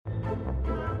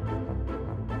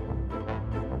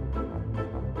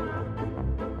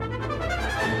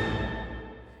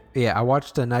Yeah, I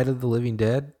watched Night of the Living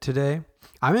Dead today.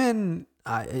 I'm in.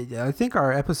 I think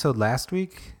our episode last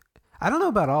week. I don't know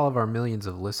about all of our millions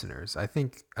of listeners. I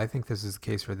think this is the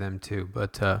case for them too.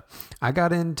 But I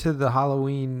got into the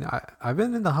Halloween. I've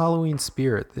been in the Halloween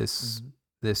spirit this Mhm.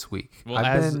 this week. Well,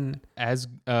 I've been. as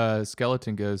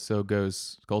skeleton goes, so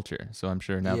goes culture. So I'm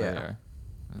sure now they Yeah, are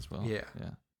as well. yeah,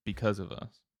 Yeah, because of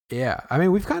us. yeah. I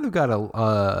mean, we've kind of got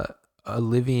a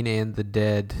living and the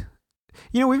dead.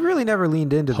 We've really never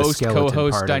leaned into the Host skeleton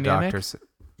co-host part dynamic. of Doctor.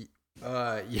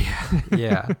 Yeah,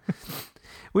 yeah.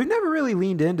 We've never really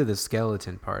leaned into the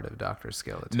skeleton part of Dr.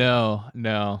 Skeleton.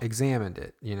 No. Examined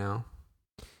it, It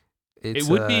It's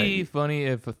would be funny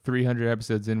if 300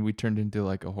 episodes in we turned into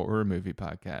like a horror movie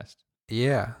podcast.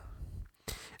 yeah.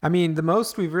 I mean, the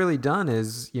most we've really done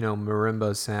is,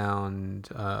 marimba sound,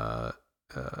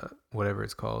 whatever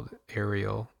it's called,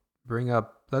 Ariel.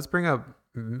 Let's bring up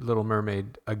Little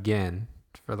Mermaid again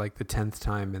for like the 10th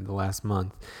time in the last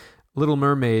month. Little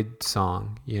Mermaid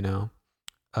song,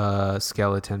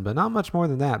 skeleton, but not much more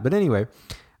than that. But anyway,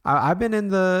 I've been in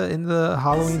the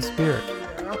Halloween spirit.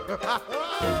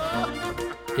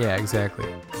 Yeah,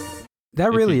 exactly.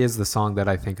 That really is the song that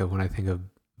I think of when I think of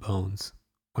Bones.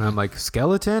 When I'm like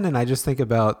skeleton, and I just think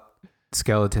about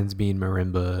skeletons being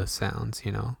marimba sounds.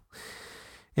 Anyway.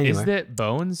 Is that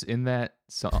Bones in that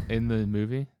song in the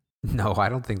movie? No, I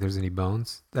don't think there's any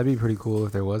bones. That'd be pretty cool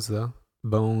if there was, though.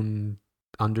 Bone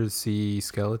undersea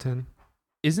skeleton.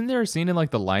 Isn't there a scene in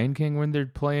like The Lion King when they're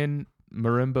playing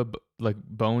marimba, like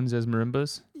bones as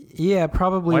marimbas? Yeah,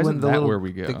 probably. Why when isn't the that little where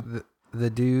we go? the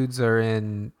dudes are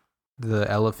in the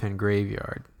elephant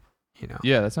graveyard.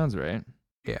 Yeah, that sounds right.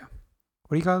 Yeah.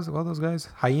 What do you call those guys?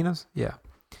 Hyenas? Yeah.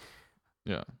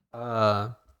 Yeah.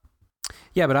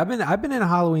 Yeah, but I've been in a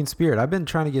Halloween spirit. I've been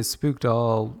trying to get spooked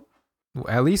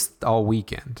at least all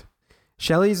weekend.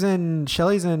 Shelly's in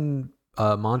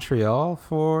Montreal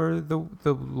for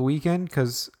the weekend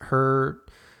because her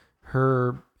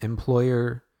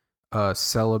employer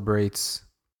celebrates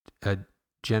a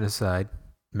genocide.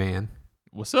 Man,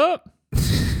 What's up?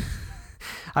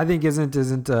 I think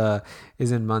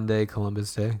isn't Monday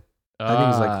Columbus Day? I think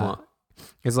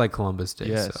it's like Columbus Day.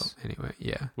 Yes. So anyway,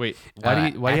 yeah. Wait, why do you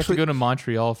have to actually- go to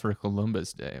Montreal for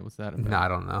Columbus Day? What's that about? No, I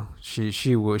don't know.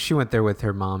 She went there with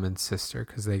her mom and sister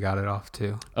because they got it off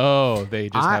too. Oh, they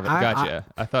just have it. I- Gotcha.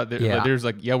 I thought there's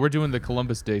like, we're doing the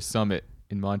Columbus Day summit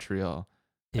in Montreal.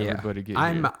 Yeah, Everybody get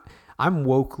I'm here. I'm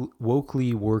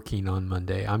wokely working on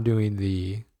Monday. I'm doing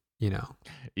the Yeah.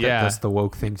 that's the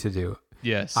woke thing to do.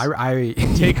 Yes. I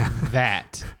Take yeah.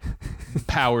 that,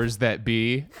 powers that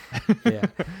be. Yeah.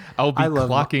 I'll be I love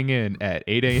clocking in at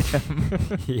 8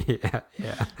 a.m.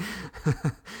 yeah.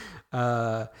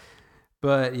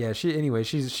 But yeah,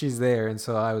 she's there, and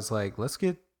so I was like, let's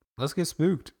get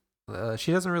spooked.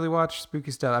 She doesn't really watch spooky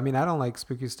stuff. I mean, I don't like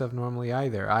spooky stuff normally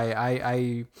either.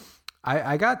 I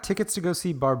got tickets to go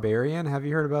see Barbarian. Have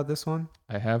you heard about this one?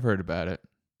 I have heard about it.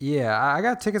 Yeah, I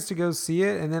got tickets to go see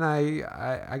it, and then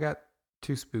I got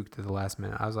too spooked at the last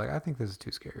minute. I was like, I think this is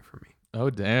too scary for me.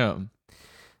 Oh, damn.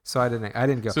 So I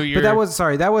didn't go. So but that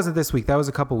wasn't this week. That was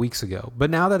a couple weeks ago. But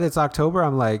now that it's October,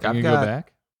 I'm like, You go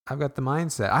back? I've got the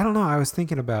mindset. I don't know. I was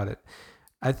thinking about it.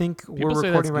 I think People say we're that's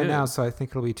recording right good. now, so I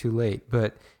think it'll be too late.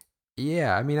 But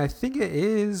yeah, I mean, I think it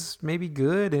is maybe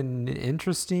good and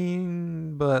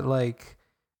interesting, but like,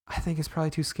 I think it's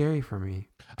probably too scary for me.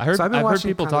 I heard, So I've been I've heard watching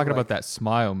people kind of talking like- about that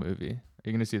Smile movie. Are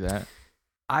you going to see that?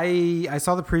 I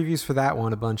saw the previews for that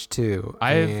one a bunch too.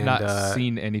 I have and, not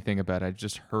seen anything about it. I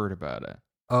just heard about it.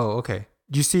 Oh, okay.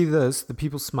 Did you see the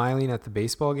people smiling at the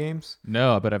baseball games?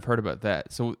 No, but I've heard about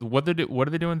that. So what are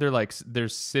they doing? They're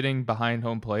sitting behind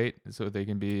home plate so they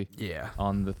can be Yeah,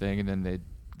 on the thing, and then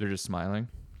they're just smiling.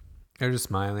 they're just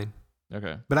smiling.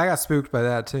 Okay. But I got spooked by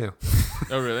that too.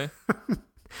 Oh, really?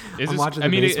 I'm watching the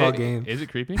baseball game. Is it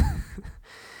creepy?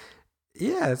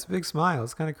 Yeah, it's a big smile.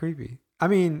 It's kind of creepy. I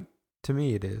mean, to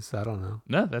me it is. I don't know.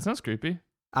 No, that sounds creepy.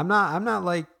 I'm not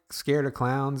like scared of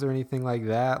clowns or anything like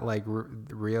that, like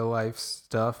real life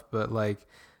stuff. But like,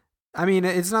 I mean,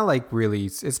 it's not like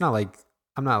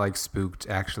I'm not like spooked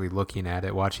actually looking at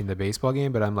it, watching the baseball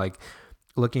game. But I'm like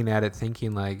looking at it,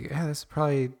 thinking like, yeah,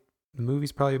 the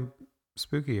movie's probably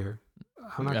spookier.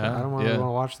 I don't want to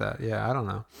watch that. Yeah, I don't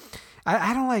know.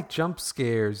 I don't like jump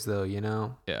scares though.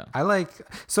 Yeah. I like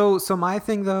so my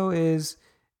thing though is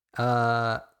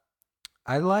I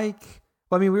like,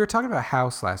 well, I mean, we were talking about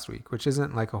House last week, which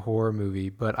isn't like a horror movie,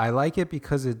 but I like it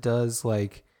because it does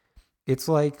like, it's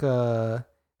like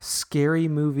scary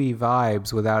movie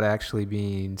vibes without actually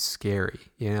being scary,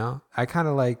 I kind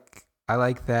of I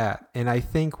like that. And I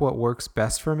think what works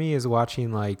best for me is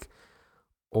watching like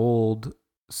old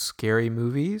scary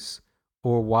movies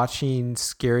or watching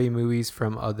scary movies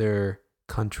from other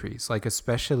countries, like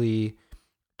especially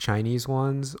Chinese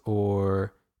ones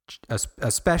or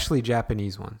especially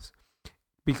Japanese ones,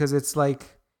 because it's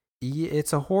like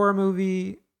it's a horror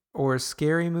movie or a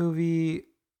scary movie,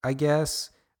 I guess,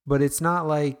 but it's not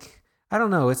like, I don't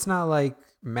know, it's not like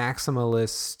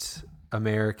maximalist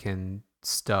American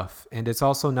stuff, and it's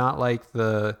also not like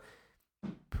the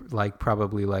like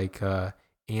probably like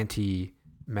anti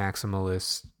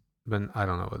maximalist, but I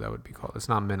don't know what that would be called. It's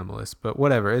not minimalist, but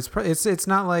whatever. It's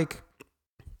not like,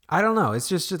 I don't know. It's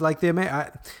just like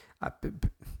I,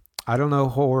 I don't know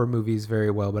horror movies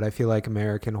very well, but I feel like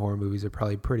American horror movies are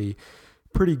probably pretty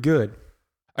good.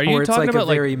 Are you Or it's talking like about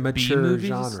a very like mature B movies,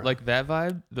 genre. like that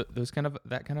vibe,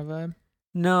 that kind of vibe?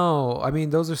 No, I mean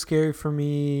those are scary for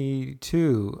me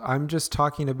too. I'm just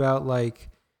talking about like,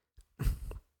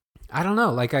 I don't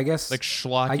know, like I guess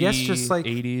Schlocky, just like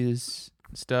 80s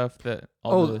stuff that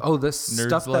all the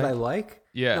stuff that I like.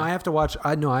 Yeah. No, I have to watch.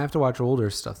 I have to watch older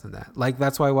stuff than that. Like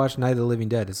that's why I watched Night of the Living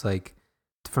Dead. It's like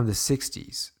from the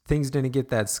 '60s. Things didn't get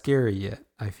that scary yet.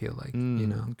 I feel like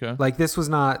Okay. like this was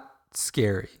not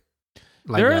scary.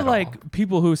 There are like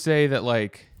people who say that,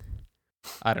 like,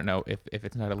 I don't know if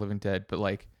it's not a Living Dead, but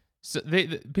like, so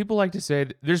people like to say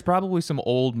that there's probably some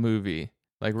old movie,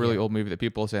 like really old movie, that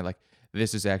people say like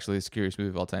this is actually the scariest movie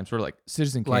of all time. Sort of like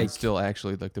Citizen Kane is still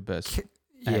actually like the best.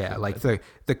 Yeah, like the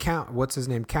Count. What's his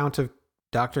name? Count of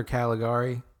Dr.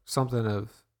 Caligari. Something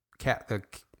of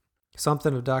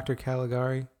Dr.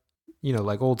 Caligari. You know,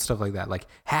 like old stuff like that, like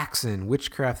Haxan,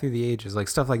 Witchcraft Through the Ages, like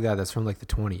stuff like that. That's from like the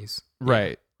 20s.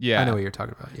 Right. Yeah. I know what you're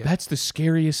talking about. Yeah. That's the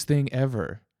scariest thing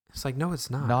ever. It's like, no, it's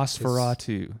not.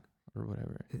 Nosferatu or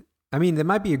whatever. I mean, that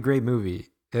might be a great movie.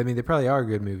 I mean, they probably are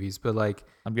good movies, but like,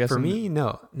 I'm guessing for me,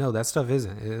 no, that stuff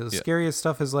isn't. The scariest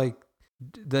stuff is like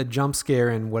the jump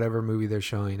scare in whatever movie they're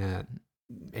showing at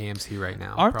AMC right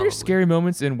now. Aren't there scary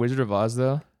moments in Wizard of Oz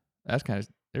though? That's kind of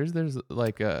there's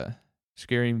like a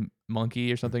scary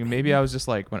monkey or something. Maybe I was just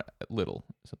like when little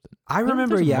or something. I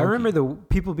remember the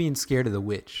people being scared of the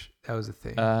witch. That was a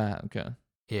thing. Okay.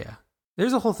 Yeah.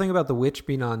 There's a whole thing about the witch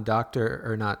being on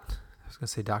Dr.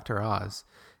 Oz.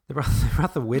 They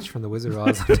brought the witch from the Wizard of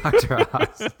Oz on Dr.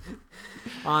 Oz.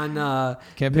 On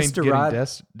Campaign Mr.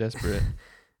 getting desperate.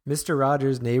 Mr.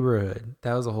 Rogers' Neighborhood.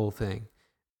 That was a whole thing,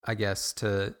 I guess,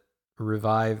 to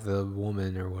revive the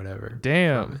woman or whatever.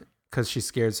 Damn. Because she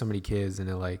scared so many kids, and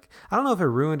I don't know if it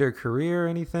ruined her career or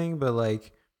anything, but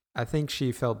like I think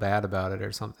she felt bad about it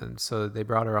or something. So they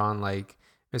brought her on like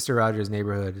Mr. Rogers'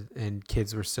 Neighborhood, and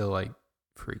kids were still like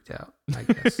freaked out, I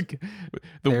guess.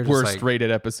 The worst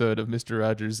rated episode of Mr.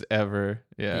 Rogers ever.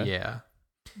 Yeah. Yeah.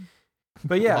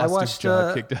 But yeah, I watched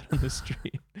kicked out on the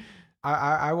street.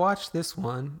 I watched this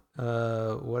one,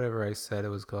 whatever I said it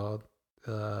was called.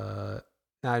 Now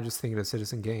I'm just thinking of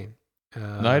Citizen Kane.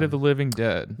 Night of the Living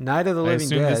Dead. Night of the Living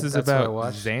Dead. This is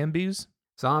about zombies.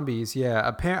 Zombies,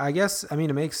 yeah. I guess. I mean,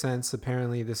 it makes sense.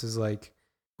 Apparently, this is like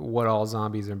what all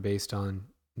zombies are based on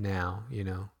now.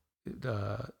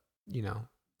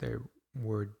 They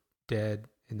were dead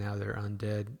and now they're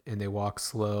undead, and they walk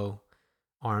slow,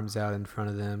 arms out in front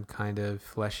of them, kind of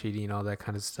flesh eating, all that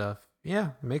kind of stuff.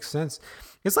 Yeah, it makes sense.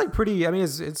 It's like pretty. I mean,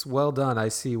 it's well done. I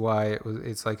see why it was.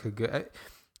 It's like a good.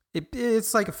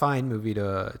 It's like a fine movie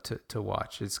to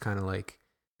watch. It's kind of like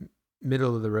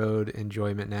middle of the road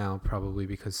enjoyment now, probably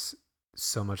because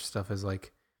so much stuff is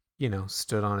like,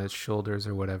 stood on its shoulders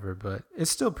or whatever. But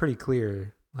it's still pretty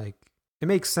clear. Like it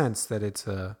makes sense that it's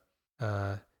a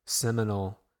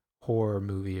seminal horror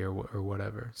movie or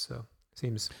whatever. So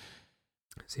seems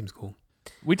cool.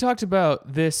 We talked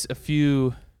about this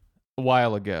a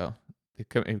while ago,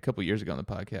 a couple years ago on the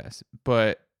podcast.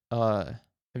 But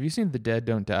have you seen The Dead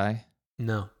Don't Die?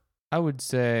 No. I would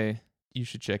say you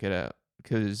should check it out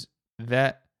because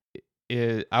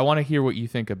I want to hear what you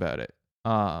think about it.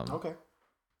 Okay.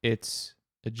 It's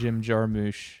a Jim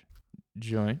Jarmusch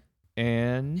joint,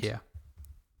 and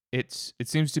it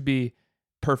seems to be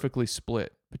perfectly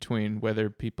split between whether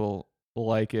people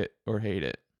like it or hate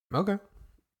it. Okay.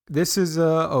 This is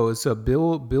it's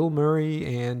Bill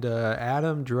Murray and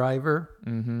Adam Driver.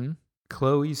 Mm-hmm.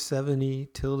 Chloe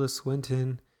Sevigny, Tilda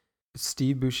Swinton,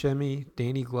 Steve Buscemi,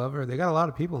 Danny Glover. They got a lot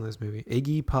of people in this movie.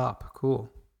 Iggy Pop,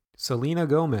 cool. Selena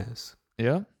Gomez.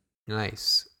 Yeah.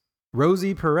 Nice.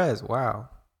 Rosie Perez, wow.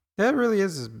 That really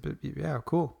is, yeah,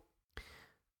 cool.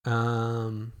 They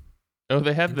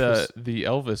have the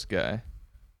Elvis guy.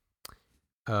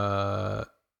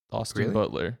 Austin really?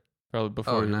 Butler. Probably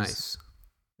before. Oh, nice.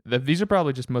 These are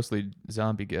probably just mostly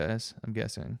zombie guys, I'm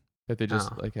guessing. That they just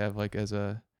have like as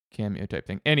a cameo type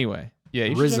thing. Anyway, yeah,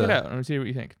 you should check it out. Let me see what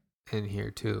you think. in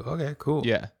here too. Okay, cool.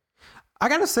 Yeah. I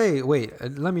gotta say, wait,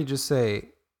 let me just say,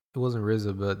 it wasn't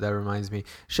RZA, but that reminds me.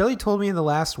 Shelly told me in the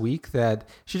last week that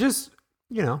she just,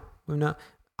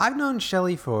 I've known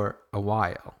Shelly for a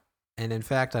while, and in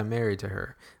fact, I'm married to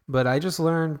her. But I just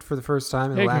learned for the first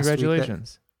time in the last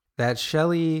congratulations. week that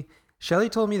Shelly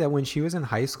told me that when she was in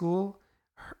high school,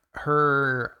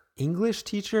 her English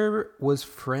teacher was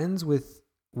friends with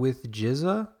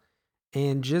GZA,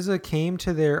 and GZA came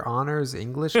to their honors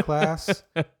English class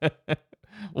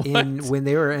when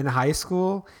they were in high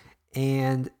school,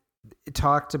 and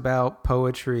talked about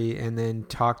poetry, and then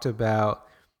talked about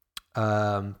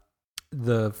the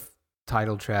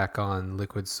title track on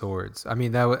Liquid Swords. I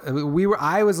mean,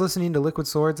 I was listening to Liquid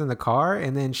Swords in the car,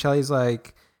 and then Shelly's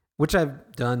like, which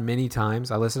I've done many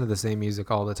times. I listen to the same music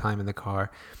all the time in the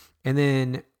car. And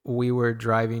then we were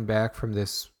driving back from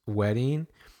this wedding,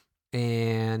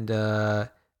 and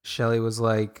Shelly was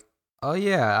like, "Oh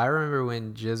yeah, I remember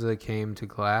when GZA came to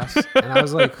class." And I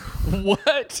was like,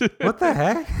 "What? What the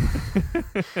heck?"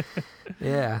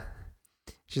 Yeah.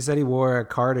 She said he wore a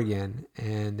cardigan,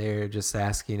 and they're just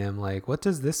asking him, like, "What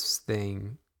does this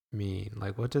thing mean?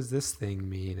 Like, what does this thing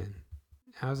mean?" And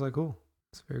I was like, "Cool.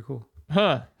 It's very cool."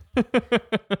 Huh.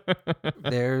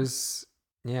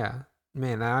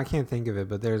 Man, now I can't think of it,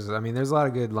 but there's a lot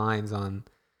of good lines in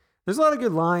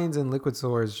Liquid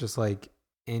Swords, just like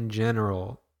in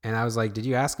general. And I was like, did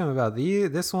you ask him about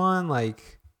this one?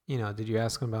 Like, did you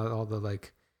ask him about all the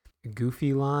like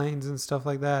goofy lines and stuff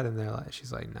like that? And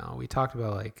she's like, no, we talked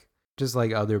about like just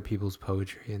like other people's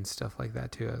poetry and stuff like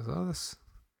that too. I was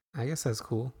like, I guess that's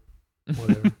cool.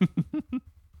 Whatever.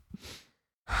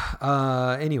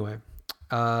 Anyway,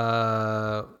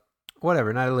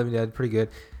 whatever. Night of the Living Dead, pretty good.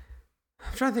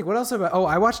 I'm trying to think what else about. Oh,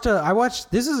 I watched.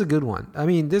 This is a good one. I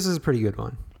mean, this is a pretty good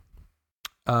one.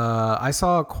 I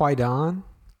saw Kwaidan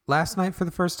last night for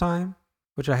the first time,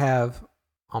 which I have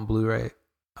on Blu-ray.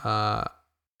 And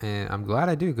I'm glad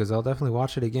I do, because I'll definitely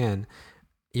watch it again.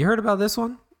 You heard about this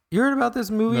one? You heard about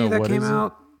this movie that came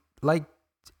out like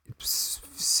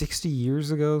 60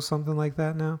 years ago, something like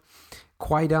that now?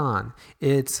 Kwaidan.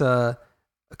 It's a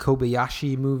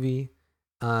Kobayashi movie.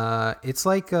 It's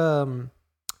like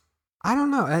I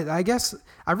don't know. I guess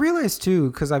I realized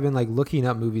too, because I've been like looking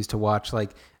up movies to watch.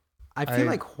 Like, I feel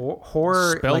like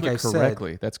horror. Spelled like it I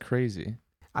correctly. said, that's crazy.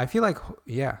 I feel like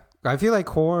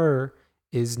horror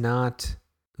is not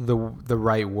the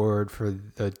right word for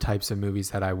the types of movies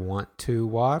that I want to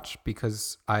watch,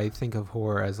 because I think of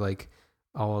horror as like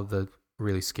all of the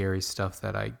really scary stuff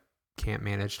that I can't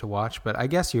manage to watch. But I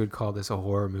guess you would call this a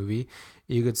horror movie.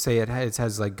 You could say it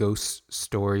has like ghost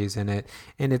stories in it,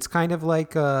 and it's kind of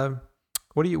like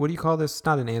what do you call this? It's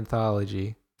not an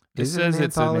anthology. It says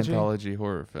it's an anthology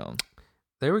horror film.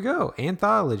 There we go.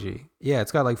 Anthology. Yeah,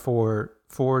 it's got like four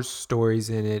stories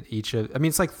in it.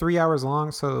 It's like 3 hours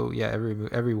long. So yeah,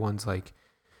 every one's like,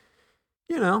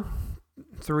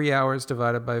 3 hours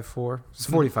divided by 4. It's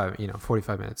 45,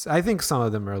 45 minutes. I think some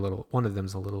of them one of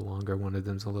them's a little longer, one of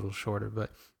them's a little shorter,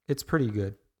 but it's pretty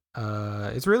good.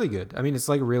 It's really good. I mean, it's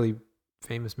like a really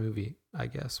famous movie, I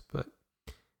guess, but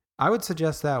I would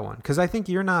suggest that one, because I think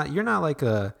you're not like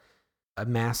a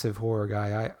massive horror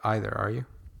guy either, are you?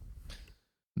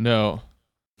 No.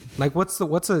 Like,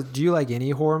 do you like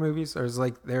any horror movies, or is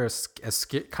like there a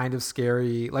kind of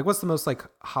scary, like what's the most like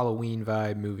Halloween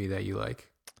vibe movie that you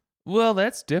like? Well,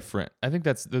 that's different. I think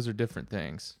those are different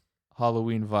things.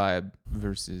 Halloween vibe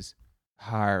versus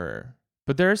horror.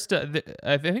 But there's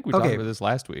I think we talked about this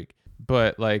last week.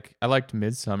 But like, I liked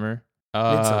Midsommar.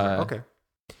 Okay.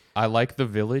 I like The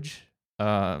Village.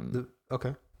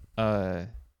 Okay. I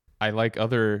like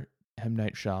other M.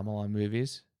 Night Shyamalan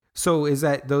movies. So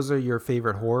those are your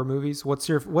favorite horror movies? What's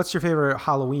your favorite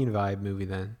Halloween vibe movie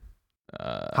then?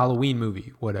 Halloween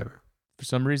movie, whatever. For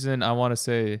some reason, I want to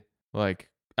say I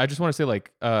just want to say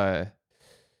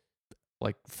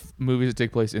movies that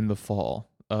take place in the fall.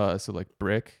 So like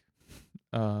Brick,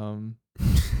 we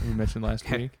mentioned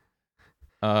last week.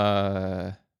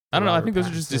 I don't know. I think those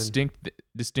are just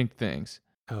distinct things.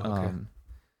 Oh, okay.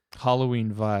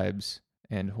 Halloween vibes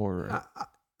and horror.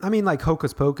 I mean, like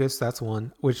Hocus Pocus, that's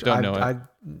one. Which I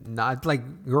not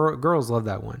like. Girls love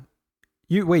that one.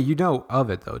 You know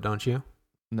of it though, don't you?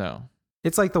 No.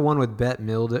 It's like the one with Bette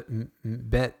Midler.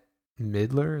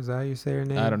 Is that how you say her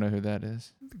name? I don't know who that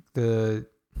is.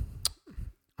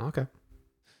 Okay.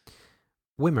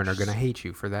 Women are gonna hate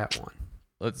you for that one.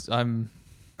 I'm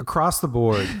across the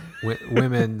board.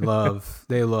 Women love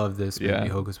this movie, yeah.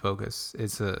 Hocus Pocus.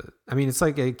 It's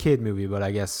like a kid movie, but I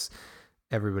guess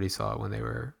everybody saw it when they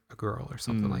were a girl or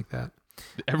something like that.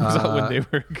 Everyone saw it when they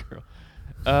were a girl.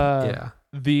 Yeah.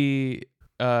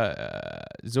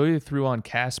 Zoe threw on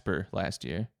Casper last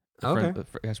year. Okay.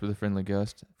 Casper the Friendly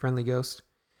Ghost. Friendly Ghost.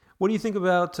 What do you think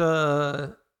about?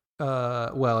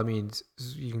 Well, I mean,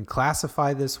 you can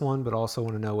classify this one, but also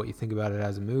want to know what you think about it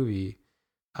as a movie.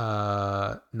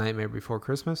 Nightmare Before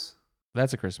Christmas.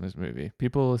 That's a Christmas movie.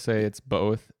 People say it's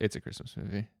both. It's a Christmas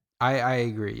movie. I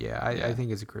agree. Yeah, I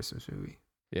think it's a Christmas movie.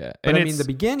 Yeah, but I mean the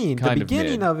beginning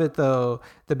of it though,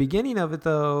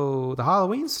 the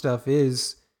Halloween stuff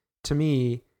is, to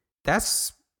me,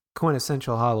 that's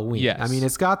quintessential Halloween. Yes. I mean,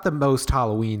 it's got the most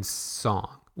Halloween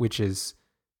song, which is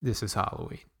 "This Is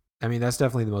Halloween." I mean, that's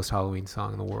definitely the most Halloween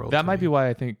song in the world. That might be why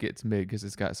I think it's mid, because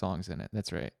it's got songs in it.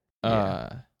 That's right.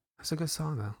 Yeah. That's a good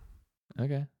song though.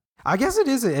 Okay. I guess it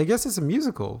is. I guess it's a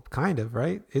musical, kind of,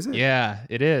 right? Is it? Yeah,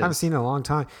 it is. I haven't seen it in a long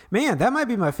time. Man, that might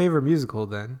be my favorite musical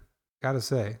then. Gotta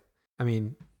say. I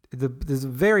mean, there's a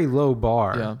very low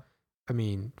bar. Yeah. I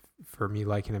mean, for me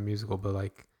liking a musical, but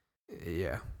like,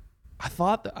 yeah. I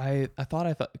thought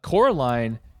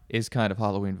Coraline is kind of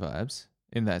Halloween vibes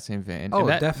in that same vein. Oh,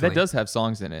 and definitely. That does have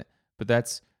songs in it, but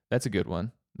that's a good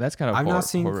one. That's kind of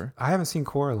horror. I haven't seen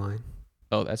Coraline.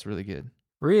 Oh, that's really good.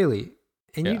 Really?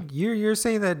 And yeah. you're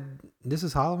saying that This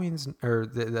Is Halloween's, or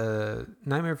the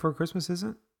Nightmare Before Christmas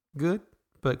isn't good,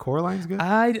 but Coraline's good?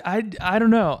 I don't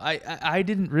know. I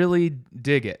didn't really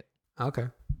dig it. Okay.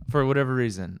 For whatever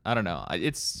reason. I don't know.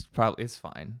 It's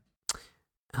fine.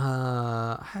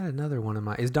 I had another one of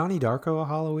my. Is Donnie Darko a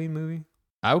Halloween movie?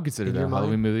 I would consider that a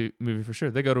Halloween movie for sure.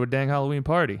 They go to a dang Halloween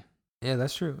party. Yeah,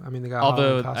 that's true. I mean, they got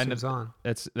Halloween costumes on.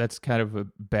 That's kind of a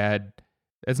bad.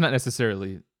 It's not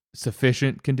necessarily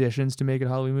sufficient conditions to make it a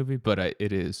Halloween movie, but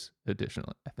it is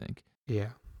additional, I think.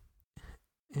 Yeah.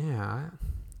 Yeah.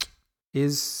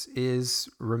 Is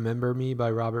Remember Me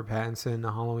by Robert Pattinson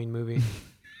a Halloween movie?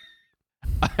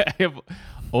 I have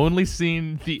only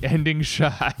seen the ending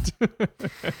shot.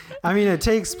 I mean, it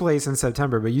takes place in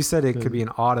September, but you said it could be an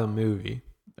autumn movie.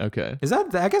 Okay. Is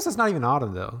that? I guess it's not even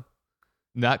autumn though.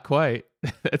 Not quite.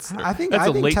 I think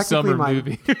a late summer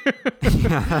movie.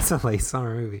 Yeah, that's a late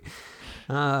summer movie.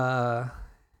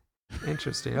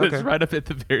 Interesting. Okay. It's right up at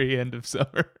the very end of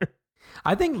summer.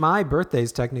 I think my birthday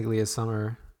is technically a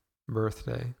summer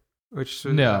birthday, which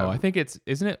I think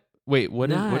isn't it? Wait, what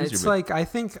is your birthday? It's like, I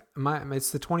think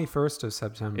it's the 21st of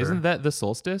September. Isn't that the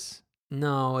solstice?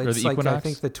 No, it's like equinox? I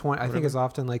think I think it's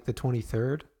often like the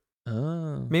 23rd.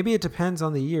 Oh. Maybe it depends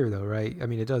on the year though, right? I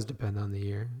mean, it does depend on the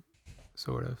year,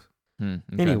 sort of. Okay.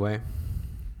 Anyway,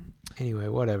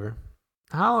 whatever.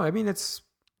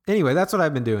 Anyway, that's what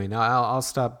I've been doing. I'll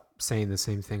stop saying the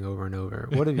same thing over and over.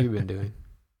 What have you been doing?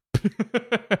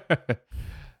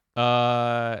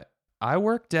 I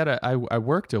worked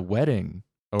a wedding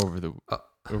over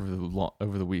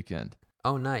the weekend.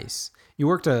 Oh, nice. You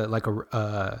worked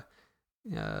a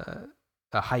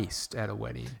heist at a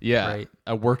wedding. Yeah, right.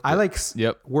 I worked.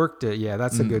 Worked it. Yeah,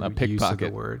 that's a good use of the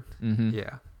word. Mm-hmm.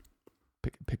 Yeah,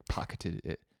 pickpocketed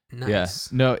it.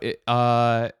 Nice. Yeah. No.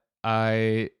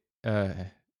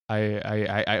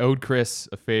 I owed Chris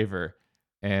a favor,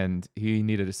 and he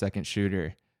needed a second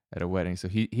shooter at a wedding, so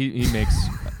he makes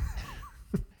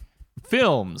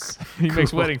films. He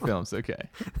makes wedding films. Okay.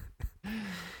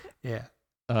 Yeah.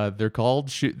 They're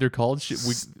called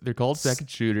second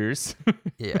shooters.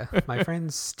 Yeah. My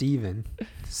friend Stephen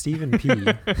P.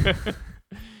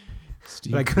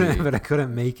 But I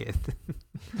couldn't make it.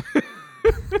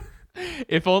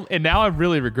 And now I'm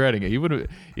really regretting it. We would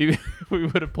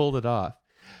have pulled it off.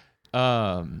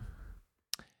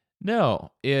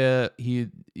 No, he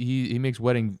makes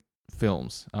wedding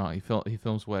films. He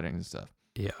films weddings and stuff.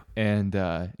 Yeah. And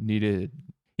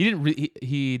he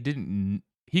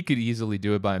could easily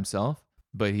do it by himself,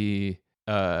 but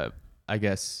I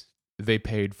guess they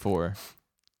paid for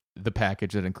the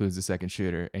package that includes the second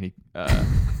shooter, and he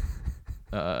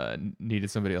needed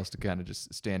somebody else to kind of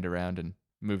just stand around and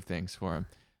move things for him.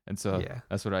 And so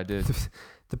that's what I did.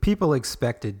 The people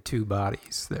expected two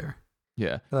bodies there.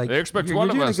 Yeah. Like, they expect one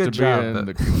of us to be in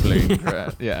the plane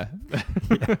crash. Yeah.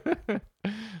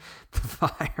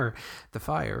 The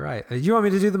fire, right. Do you want me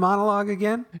to do the monologue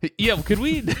again? Yeah, could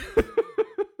we do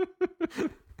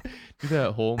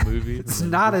that whole movie? It's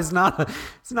not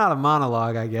a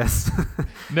monologue, I guess.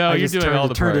 No, you're doing all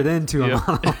the turned it into a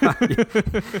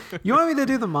monologue. You want me to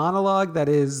do the monologue that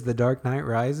is The Dark Knight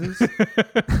Rises?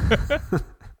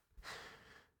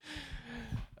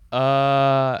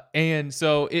 And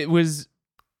so it was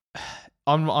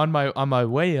on my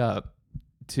way up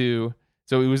to,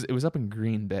 so it was up in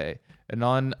Green Bay, and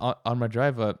on my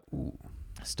drive up,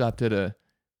 stopped at a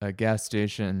gas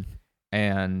station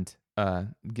and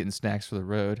getting snacks for the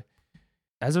road.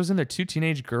 As I was in there, two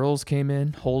teenage girls came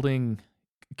in holding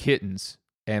kittens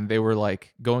and they were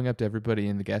like going up to everybody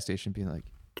in the gas station, being like,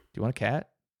 "Do you want a cat?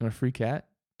 You want a free cat?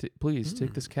 Please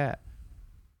take this cat."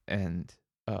 And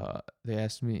they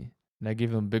asked me, and I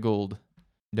gave them a big old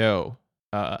no,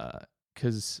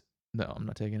 because no, I'm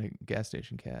not taking a gas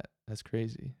station cat. That's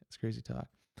crazy. That's crazy talk.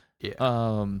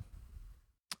 Yeah.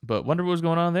 But wonder what was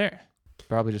going on there.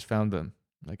 Probably just found them,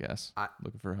 I guess,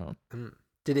 looking for a home.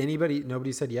 Did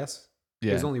nobody said yes?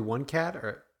 Yeah. There's only one cat,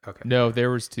 or okay? No,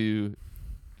 there was 2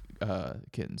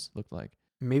 kittens. Looked like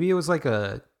maybe it was like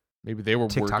a maybe they were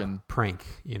TikTok working prank,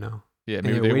 you know? Yeah,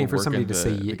 maybe they were waiting for somebody to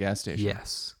say the gas station.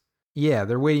 Yes. Yeah,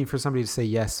 they're waiting for somebody to say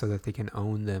yes so that they can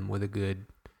own them with a good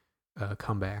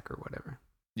comeback or whatever.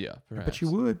 Yeah, perhaps. I bet you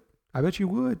would. I bet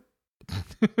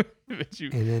you.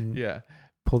 And then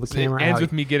pull the camera it ends out.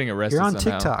 with me getting arrested. You're on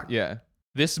somehow. TikTok. Yeah.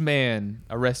 This man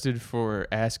arrested for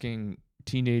asking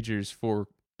teenagers for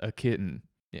a kitten.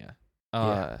 Yeah.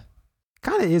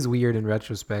 Kind of is weird in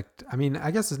retrospect. I mean,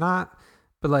 I guess it's not,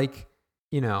 but like,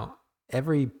 you know,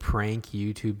 every prank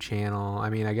YouTube channel, I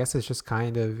mean, I guess it's just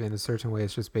kind of, in a certain way,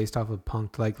 it's just based off of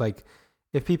Punk'd. Like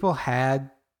if people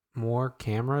had more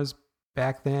cameras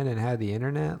back then and had the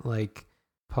internet, like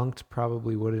Punk'd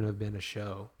probably wouldn't have been a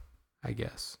show, I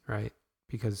guess, right?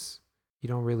 Because you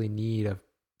don't really need a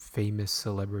famous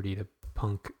celebrity to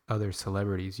punk other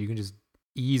celebrities. You can just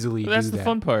easily that's do the that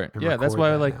fun part. Yeah, that's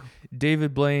why like now.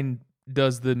 David Blaine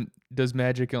does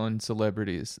magic on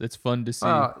celebrities. It's fun to see.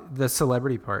 The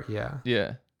celebrity part, yeah.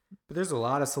 Yeah. But there's a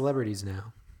lot of celebrities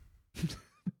now.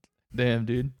 Damn,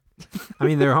 dude. I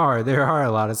mean, there are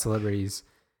a lot of celebrities.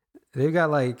 They've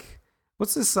got like,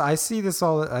 what's this? I don't see this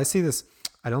all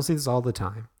the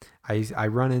time. I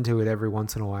run into it every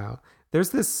once in a while. There's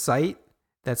this site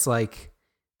that's like,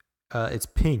 it's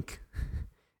pink,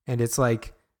 and it's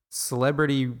like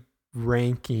celebrity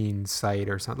ranking site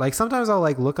or something. Like sometimes I'll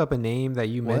like look up a name that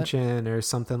you mention or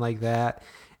something like that,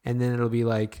 and then it'll be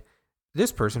like,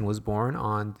 this person was born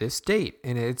on this date,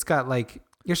 and it's got like,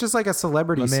 it's just like a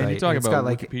celebrity site. You're talking about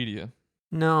like, Wikipedia.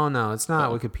 No, it's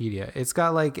not Wikipedia. It's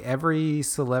got like every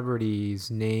celebrity's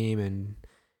name and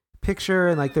picture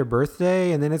and like their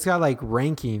birthday, and then it's got like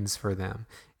rankings for them,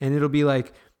 and it'll be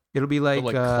like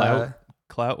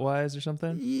clout wise or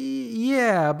something.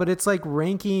 Yeah, but it's like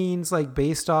rankings like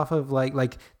based off of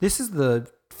like this is the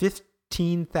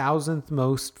 15,000th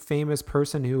most famous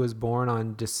person who was born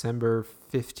on December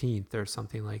 15th or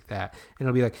something like that, and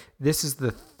it'll be like, this is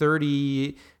the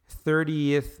 30th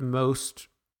most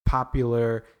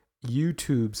popular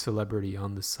YouTube celebrity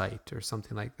on the site or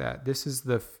something like that. This is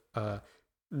the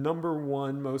number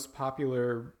 1 most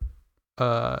popular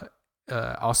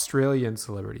Australian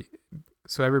celebrity.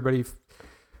 So everybody,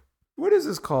 what is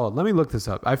this called? Let me look this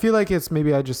up. I feel like it's,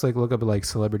 maybe I just like look up like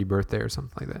celebrity birthday or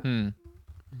something like that.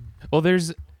 Well,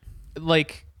 there's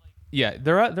like, yeah,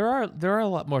 there are a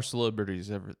lot more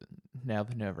celebrities now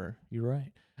than ever. You're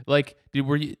right. Like, did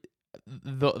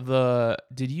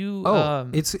you?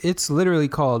 It's literally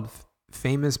called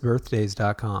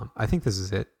famousbirthdays.com. I think this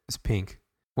is it. It's pink.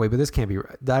 Wait, but this can't be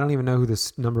right. I don't even know who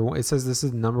this number 1. It says this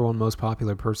is the number 1 most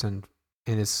popular person,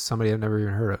 and it's somebody I've never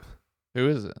even heard of. Who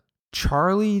is it?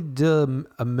 Charlie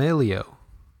D'Amelio.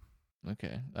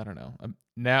 Okay, I don't know.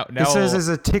 Now it says is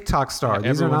a TikTok star.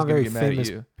 These are not very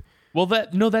famous. Well,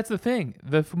 that's the thing.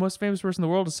 The most famous person in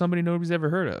the world is somebody nobody's ever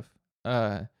heard of.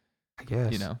 I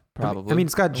guess. You know, probably. I mean,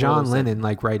 it's got John Lennon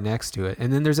like right next to it,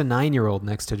 and then there's a 9-year-old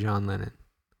next to John Lennon.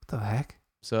 What the heck?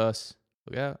 Sus.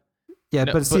 Look out. Yeah,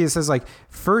 no, but see, it says like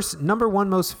number 1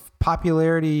 most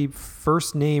popularity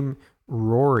first name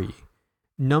Rory,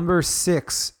 number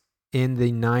 6 in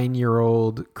the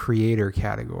 9-year-old creator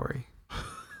category.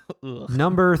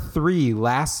 Number 3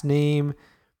 last name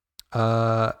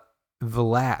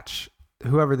Velach,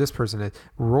 whoever this person is,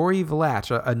 Rory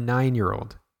Velach, a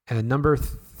 9-year-old, and number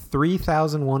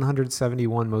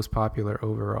 3,171 most popular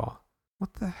overall.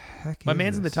 What the heck? My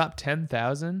man's in the top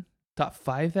 10,000, top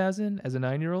 5,000 as a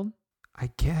 9-year-old. I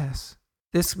guess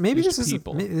that's crazy.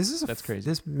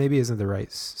 This maybe isn't the right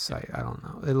site. I don't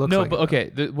know. It looks but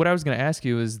okay. What I was going to ask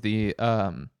you is the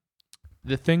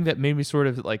thing that made me sort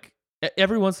of like,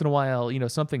 every once in a while, you know,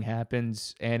 something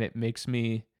happens and it makes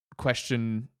me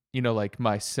question, you know, like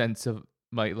my sense of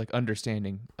my like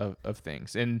understanding of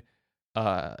things. And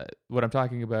what I'm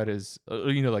talking about is,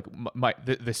 you know, like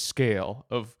the scale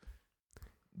of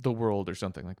the world or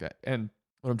something like that. And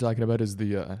what I'm talking about is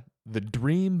the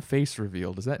dream face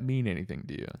reveal. Does that mean anything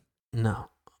to you? No.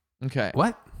 Okay.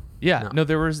 What? Yeah. No,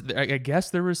 I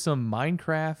guess there was some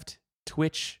Minecraft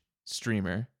Twitch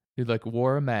streamer who like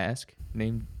wore a mask,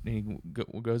 he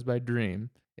goes by Dream,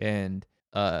 and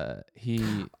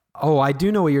he Oh, I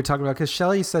do know what you're talking about because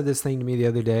Shelly said this thing to me the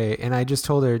other day, and I just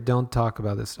told her, "Don't talk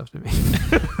about this stuff to me."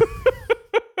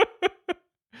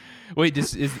 Wait,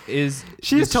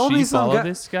 she's told me follow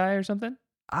this guy or something?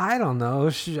 I don't know.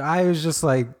 I was just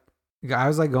like, I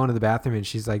was like going to the bathroom, and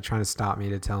she's like trying to stop me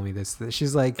to tell me this.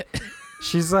 She's like,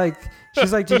 she's like,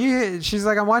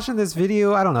 I'm watching this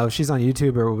video. I don't know if she's on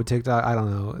YouTube or TikTok. I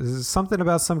don't know. This is something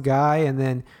about some guy, and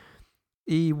then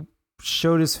he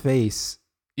showed his face.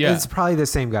 Yeah, it's probably the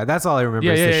same guy. That's all I remember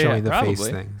is showing the face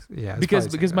thing. Yeah,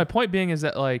 because my point being is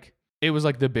that like it was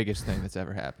like the biggest thing that's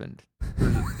ever happened,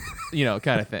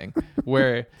 kind of thing,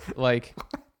 where like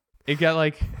it got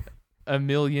like 1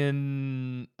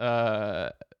 million.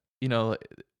 I don't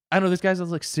know. This guy's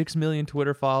has like 6 million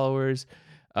Twitter followers.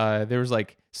 There was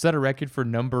like set a record for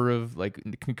number of like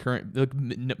concurrent like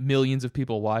millions of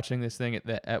people watching this thing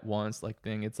at once. Like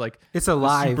thing, it's like it's a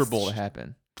live Super Bowl to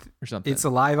happen. Or something. It's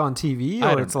live on TV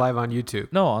or it's live on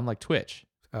YouTube? No, on like Twitch.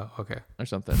 Oh, okay. Or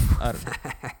something. I don't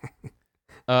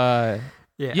know.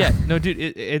 Yeah. No, dude,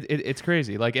 it's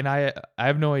crazy. Like, and I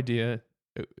have no idea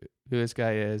who this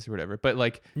guy is or whatever. But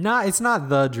like, it's not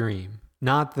The Dream,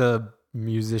 not the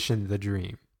musician The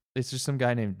Dream. It's just some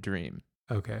guy named Dream.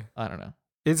 Okay. I don't know.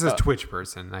 It's a Twitch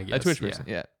person, I guess. A Twitch person.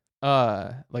 Yeah.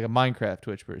 Like a Minecraft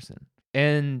Twitch person.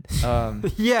 And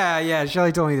yeah,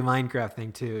 Shelly told me the Minecraft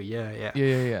thing too. Yeah.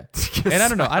 And I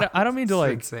don't know. I don't mean to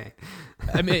like. Insane.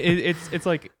 I mean, it's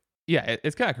like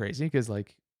it's kind of crazy because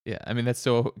like I mean that's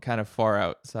so kind of far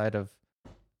outside of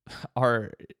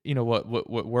our what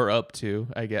we're up to,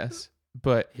 I guess.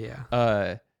 But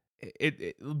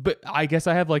but I guess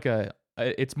I have like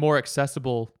it's more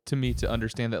accessible to me to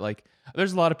understand that like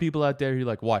there's a lot of people out there who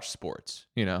like watch sports,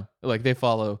 like they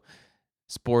follow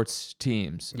sports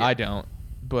teams. I don't,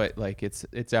 but like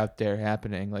it's out there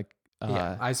happening. Like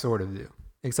I sort of do,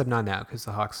 except not now because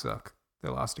the Hawks suck. They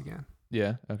lost again.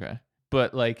 Yeah. Okay.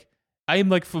 But like I am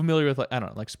like familiar with like I don't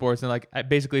know like sports and like I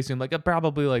basically assume like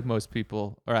probably like most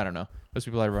people or I don't know most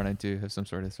people I run into have some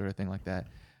sort of thing like that.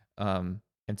 And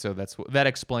so that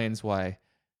explains why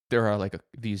there are like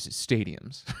these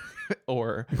stadiums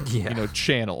or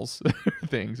channels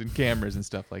things and cameras and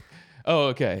stuff like. Oh,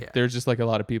 okay. Yeah. There's just like a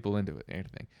lot of people into it and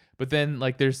everything. But then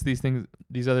like there's these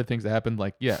other things that happen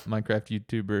like, Minecraft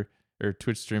YouTuber or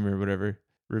Twitch streamer or whatever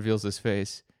reveals his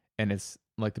face and it's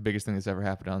like the biggest thing that's ever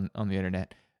happened on the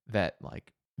internet that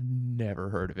like never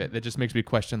heard of it. That just makes me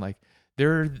question like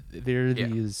there are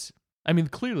these I mean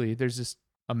clearly there's just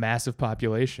a massive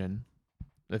population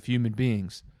of human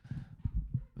beings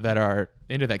that are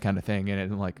into that kind of thing and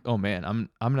I'm like, oh man,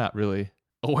 I'm not really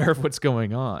aware of what's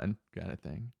going on kind of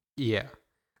thing. Yeah.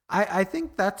 I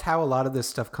think that's how a lot of this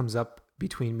stuff comes up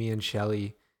between me and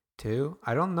Shelly too.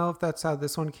 I don't know if that's how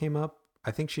this one came up.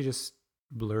 I think she just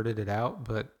blurted it out,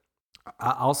 but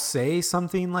I'll say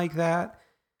something like that.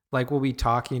 Like we'll be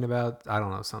talking about, I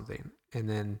don't know, something. And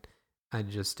then I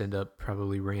just end up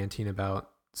probably ranting about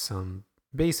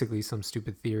basically some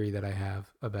stupid theory that I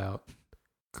have about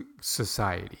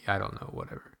society. I don't know,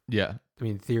 whatever. Yeah. I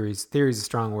mean, theory is a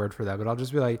strong word for that, but I'll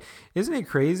just be like, isn't it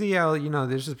crazy how,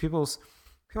 there's just people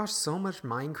watch so much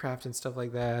Minecraft and stuff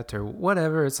like that or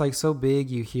whatever. It's like so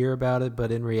big, you hear about it,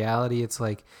 but in reality, it's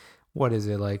like, what is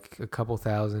it? Like a couple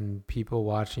thousand people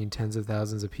watching, tens of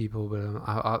thousands of people. But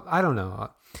I don't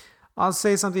know. I'll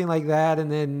say something like that.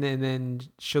 And then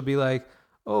she'll be like,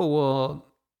 oh, well,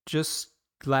 just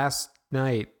last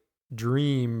night,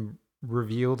 Dream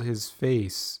revealed his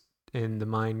face and the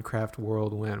Minecraft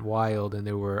world went wild and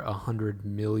there were 100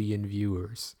 million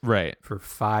viewers for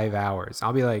 5 hours.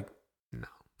 I'll be like, no,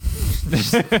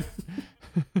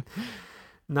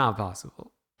 not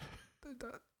possible.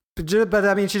 But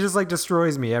I mean, she just like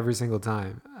destroys me every single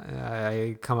time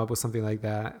I come up with something like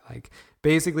that. Like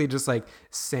basically just like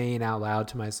saying out loud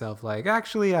to myself, like,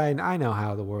 actually, I know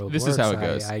how the world works. This is how it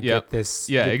goes. I get this.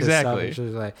 Yeah, exactly. This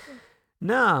she's like,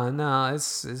 no,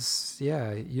 it's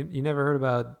you never heard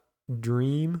about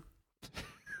Dream?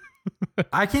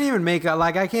 I can't even make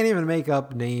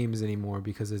up names anymore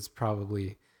because it's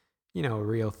probably, a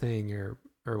real thing or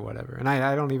whatever. And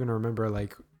I don't even remember,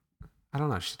 like, I don't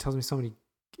know. She tells me so many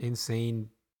insane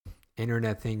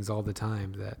internet things all the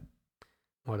time that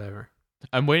whatever.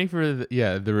 I'm waiting for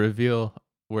the reveal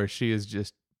where she is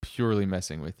just purely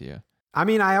messing with you. I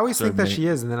mean, I always think that she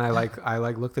is, and then I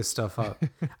look this stuff up.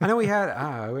 I know we had.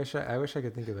 I wish I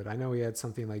could think of it. I know we had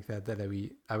something like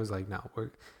that I was like, no,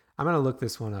 I'm gonna look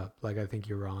this one up. Like, I think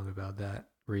you're wrong about that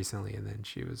recently, and then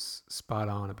she was spot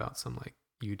on about some like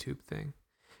YouTube thing.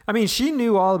 I mean, she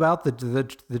knew all about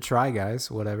the Try Guys,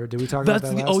 whatever. Did we talk about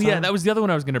that last time? Yeah, that was the other one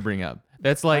I was gonna bring up.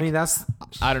 That's like, I mean, that's,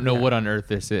 I don't know yeah. what on earth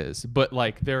this is, but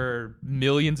like there are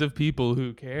millions of people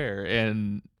who care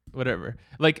and whatever.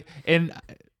 Like, and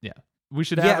yeah, we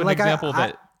should have an like example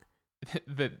that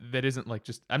isn't like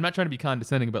just. I'm not trying to be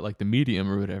condescending about like the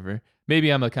medium or whatever.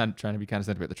 Maybe I'm trying to be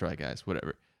condescending about the Try Guys,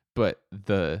 whatever. But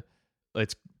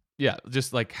it's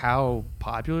just like how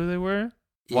popular they were.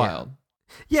 Wild.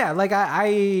 Yeah, like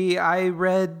I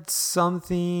read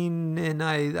something and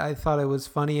I thought it was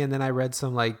funny, and then I read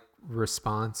some like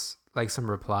response, like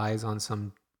some replies on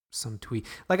some tweet.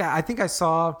 Like I think I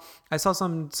saw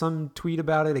some tweet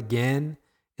about it again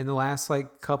in the last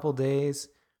like couple days,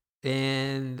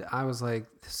 and I was like,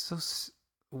 this is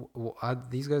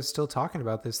these guys still talking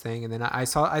about this thing. And then I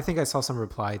think I saw some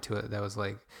reply to it that was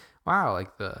like, wow,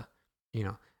 like the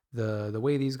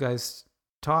way these guys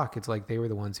talk, it's like they were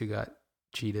the ones who got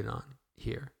cheated on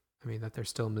here. I mean, that they're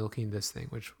still milking this thing,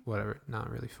 which whatever,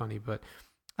 not really funny, but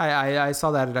I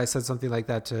saw that and I said something like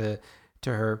that to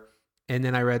her, and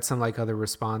then I read some like other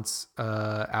response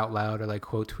out loud, or like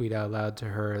quote tweet out loud to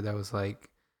her that was like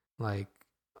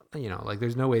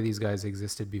there's no way these guys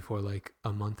existed before like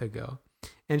a month ago.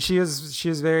 And she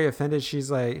was very offended. She's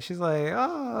like,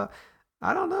 oh,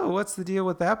 I don't know, what's the deal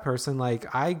with that person?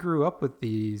 Like, I grew up with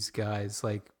these guys.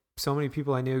 Like, so many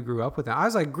people I knew grew up with them. I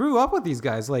was like, grew up with these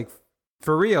guys? Like,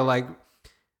 for real? Like,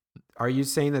 are you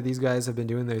saying that these guys have been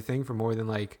doing their thing for more than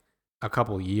like a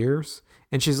couple years?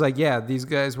 And she's like, yeah, these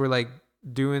guys were like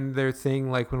doing their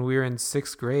thing like when we were in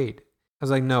 6th grade. I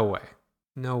was like, no way.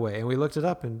 And we looked it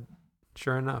up, and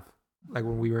sure enough, like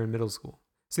when we were in middle school.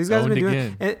 So these guys have been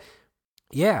doing it.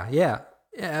 Yeah.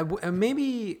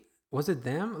 Maybe, was it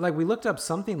them? Like, we looked up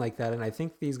something like that, and I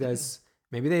think these guys,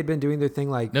 maybe they'd been doing their thing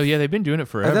like... No, yeah, they've been doing it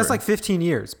forever. That's like 15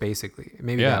 years, basically.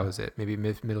 Maybe that was it. Maybe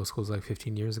middle school's like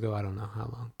 15 years ago. I don't know how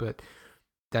long, but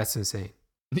that's insane.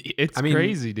 It's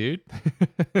crazy, dude.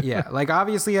 Yeah, like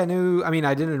obviously I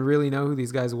didn't really know who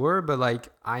these guys were, but like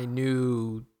I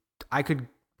knew, I could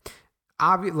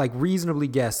like reasonably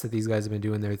guess that these guys have been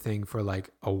doing their thing for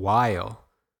like a while,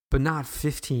 but not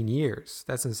 15 years.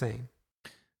 That's insane.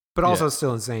 But also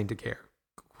still insane to care.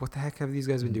 What the heck have these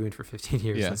guys been doing for 15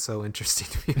 years? Yeah. That's so interesting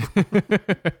to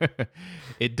me.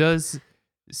 It does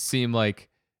seem like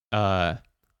the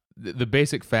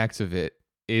basic facts of it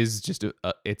is just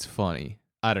it's funny.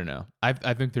 I don't know. I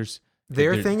think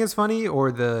their thing is funny,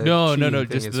 or the no,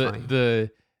 just the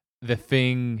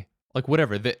thing, like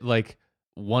whatever, that like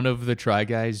one of the Try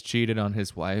Guys cheated on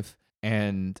his wife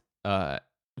and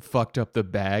fucked up the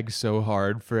bag so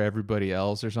hard for everybody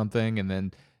else or something, and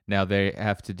then now they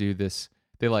have to do this.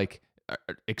 They like are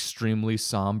extremely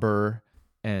somber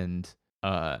and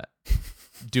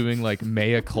doing like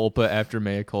mea culpa after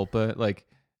mea culpa, like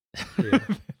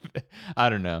I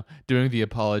don't know, doing the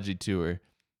apology tour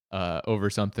over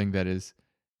something that is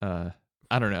I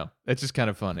don't know. It's just kind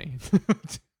of funny.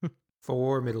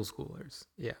 For middle schoolers.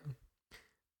 Yeah.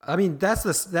 I mean,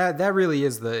 that really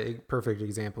is the perfect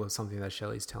example of something that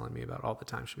Shelly's telling me about all the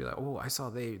time. She'll be like, oh, I saw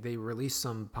they released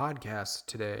some podcasts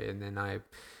today. And then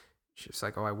she's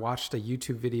like, oh, I watched a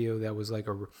YouTube video that was like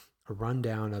a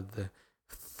rundown of the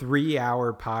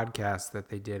 3-hour podcast that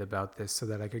they did about this so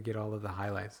that I could get all of the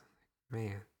highlights.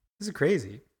 Man, this is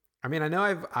crazy. I mean, I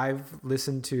know I've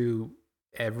listened to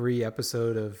every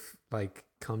episode of like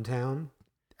Come Town,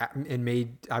 and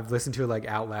I've listened to it like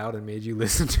out loud and made you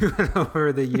listen to it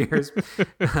over the years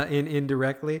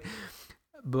indirectly,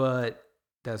 but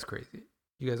that's crazy.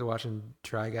 You guys are watching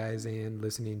Try Guys and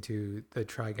listening to the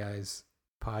Try Guys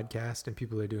podcast, and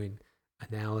people are doing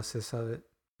analysis of it.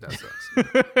 That's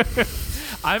awesome.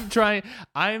 I'm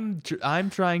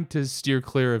trying to steer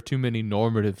clear of too many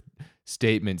normative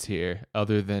statements here,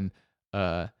 other than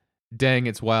dang,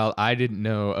 it's wild, I didn't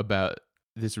know about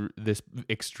this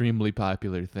extremely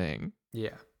popular thing.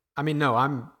 Yeah, I mean,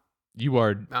 no, you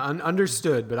are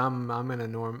understood, but I'm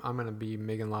gonna be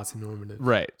making lots of normative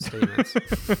statements.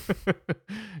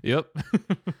 Yep.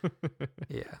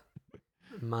 Yeah.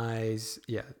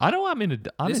 I know I'm into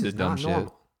dumb shit.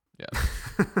 Normal.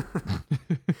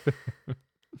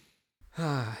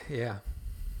 Yeah. Yeah.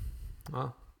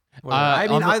 Well,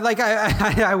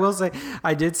 I will say,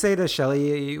 I did say to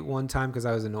Shelly one time, because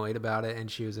I was annoyed about it and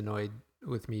she was annoyed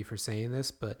with me for saying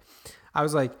this, but I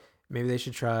was like, maybe they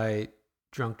should try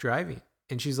drunk driving.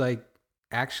 And she's like,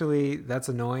 actually, that's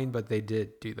annoying, but they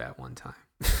did do that one time.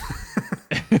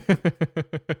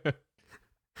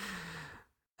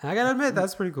 I gotta admit,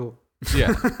 that's pretty cool.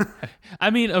 Yeah. I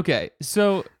mean, okay,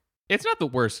 so it's not the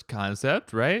worst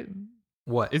concept, right?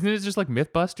 What? Isn't it just like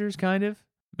Mythbusters, kind of?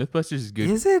 Mythbusters is good.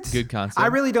 Is it? Good concept. I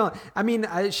really don't. I mean,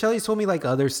 Shelly's told me like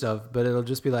other stuff, but it'll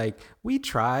just be like, we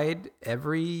tried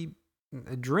every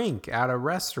a drink at a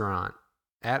restaurant,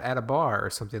 at a bar or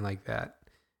something like that.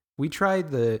 We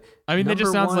tried the. I mean, that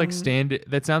just sounds like stand.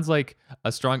 That sounds like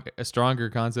a stronger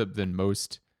concept than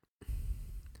most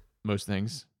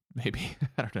things. Maybe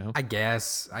I don't know. I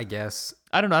guess. I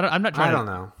don't know. I'm not trying. I don't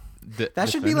know. That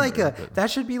should be like a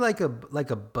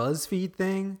BuzzFeed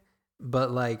thing,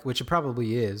 but like, which it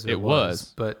probably is. It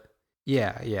was, but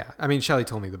yeah. I mean, Shelly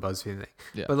told me the BuzzFeed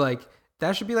thing, but like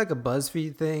that should be like a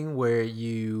BuzzFeed thing where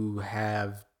you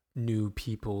have new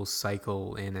people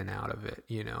cycle in and out of it.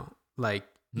 You know, like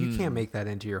you can't make that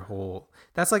into your whole.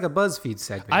 That's like a BuzzFeed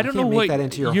segment. I don't know what that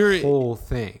into your whole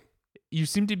thing. You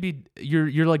seem to be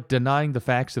you're like denying the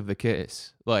facts of the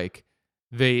case. Like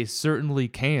they certainly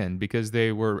can because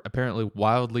they were apparently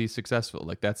wildly successful.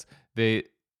 Like that's I'm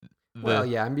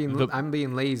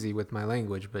being lazy with my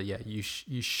language, but yeah, you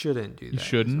shouldn't do that. You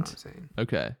shouldn't. Is what I'm saying.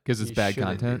 Okay, because it's bad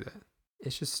content.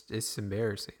 It's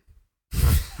embarrassing.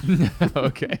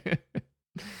 Okay.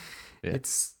 Yeah.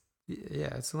 It's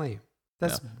lame.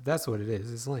 That's what it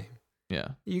is. It's lame.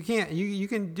 Yeah. You can't. You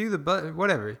can do the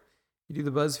whatever. You do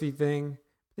the BuzzFeed thing,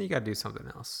 then you got to do something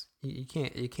else. You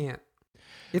can't.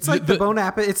 It's like the Bon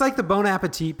Appetit. It's like the Bon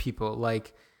Appetit people.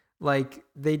 Like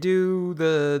they do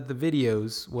the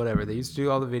videos, whatever. They used to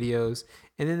do all the videos,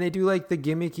 and then they do like the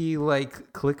gimmicky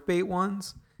like clickbait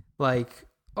ones. Like,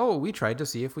 oh, we tried to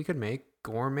see if we could make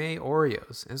gourmet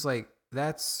Oreos. And it's like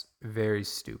that's very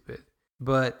stupid.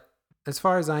 But as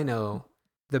far as I know,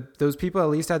 those people at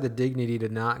least had the dignity to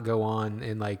not go on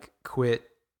and like quit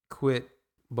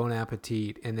Bon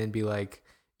Appetit and then be like,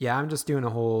 yeah, I'm just doing a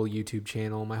whole YouTube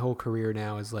channel. My whole career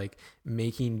now is like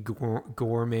making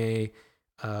gourmet,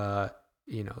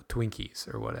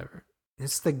 Twinkies or whatever.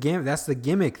 It's the that's the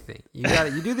gimmick thing. You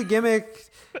do the gimmick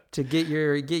to get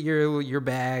your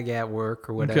bag at work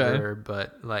or whatever. Okay.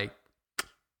 But like,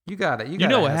 you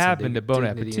know what happened to Bon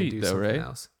Appetit though, right?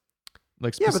 Else.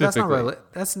 Like specifically, yeah,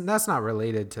 but that's not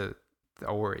related to the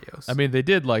Oreos. I mean, they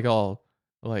did like all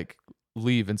like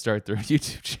leave and start their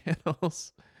YouTube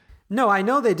channels. No, I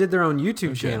know they did their own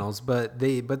YouTube channels, but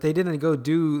they didn't go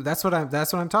do. That's what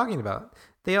I'm talking about.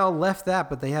 They all left that,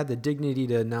 but they had the dignity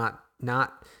to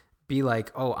not be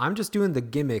like, oh, I'm just doing the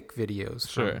gimmick videos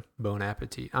from Bon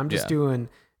Appetit. I'm just doing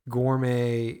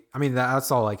gourmet. I mean, that's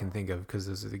all I can think of because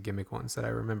those are the gimmick ones that I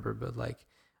remember. But like,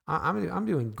 I'm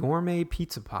doing gourmet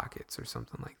pizza pockets or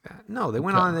something like that. No, they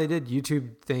went on and they did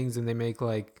YouTube things and they make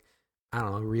like, I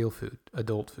don't know, real food,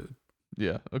 adult food.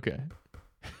 Yeah. Okay.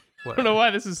 I don't know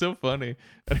why this is so funny.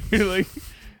 I feel like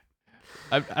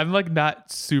I'm like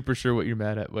not super sure what you're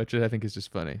mad at, which I think is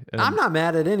just funny. And I'm not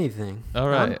mad at anything. All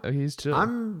right, he's chill.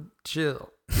 I'm chill.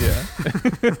 Yeah.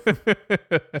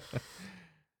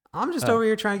 I'm just over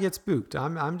here trying to get spooked.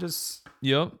 I'm just.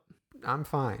 Yep. I'm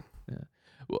fine.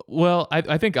 Yeah. Well,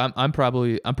 I think I'm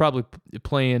probably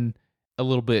playing a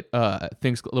little bit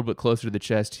things a little bit closer to the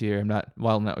chest here. I'm not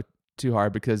wilding out too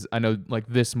hard because I know like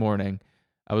this morning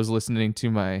I was listening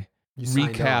to my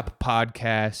recap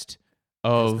podcast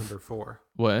of number 4.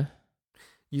 What?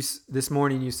 This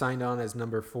morning you signed on as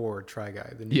number 4 Try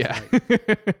Guy. Yeah.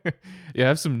 Yeah, I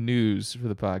have some news for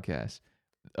the podcast.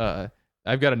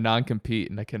 I've got a non-compete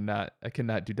and I cannot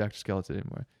do Dr. Skeleton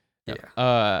anymore.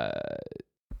 Yeah.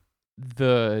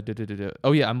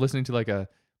 I'm listening to like a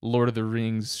Lord of the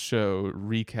Rings show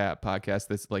recap podcast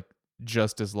that's like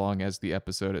just as long as the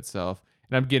episode itself,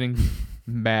 and I'm getting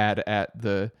mad at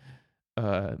the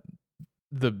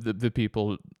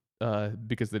people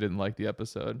because they didn't like the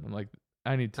episode. I'm like,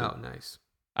 I need to. Oh, nice.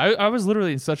 I was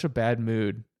literally in such a bad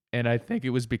mood, and I think it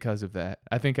was because of that.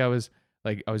 I think I was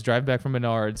driving back from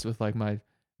Menards with like my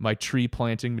tree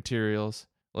planting materials,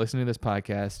 listening to this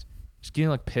podcast, just getting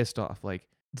like pissed off. Like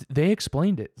they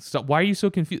explained it. So why are you so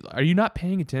confused? Are you not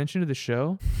paying attention to the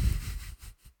show?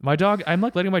 My dog, I'm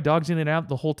like letting my dogs in and out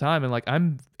the whole time, and like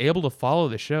I'm able to follow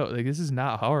the show. Like this is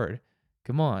not hard.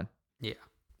 Come on. Yeah.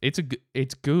 It's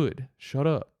good. Shut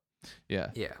up. Yeah.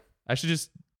 Yeah. I should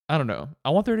just. I don't know. I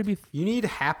want there to be. You need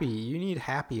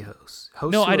happy hosts.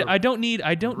 No, I don't need.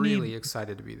 Really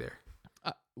excited to be there.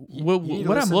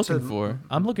 What I'm looking for,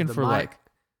 I'm looking for like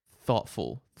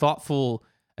thoughtful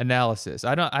analysis.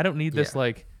 I don't need this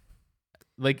like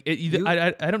I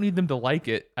don't need them to like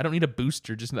it. I don't need a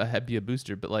booster, just not be a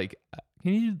booster. But like,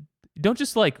 don't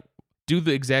just like do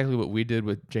exactly what we did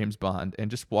with James Bond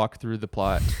and just walk through the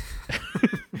plot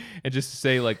and just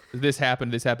say like this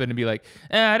happened, and be like,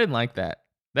 I didn't like that.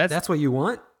 That's what you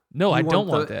want? No, I don't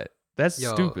want that. That's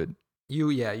stupid.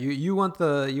 You want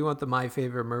the My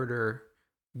Favorite Murder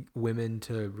women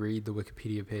to read the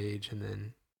Wikipedia page and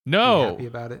then be happy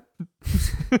about it.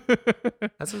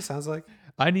 That's what it sounds like.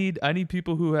 I need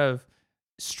people who have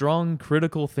strong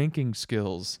critical thinking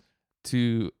skills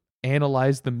to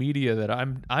analyze the media that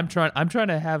I'm trying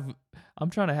to have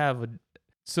a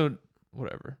so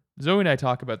whatever. Zoe and I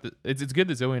talk about the it's good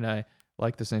that Zoe and I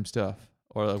like the same stuff,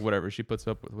 or like whatever she puts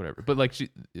up with, whatever. But like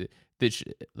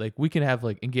like we can have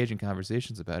like engaging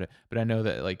conversations about it. But I know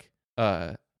that like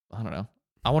I don't know.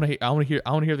 I want to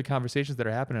hear the conversations that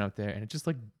are happening out there, and it's just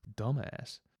like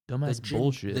dumbass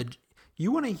bullshit.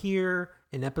 You want to hear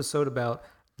an episode about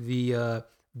the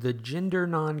gender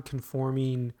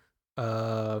non-conforming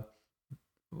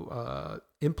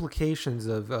implications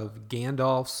of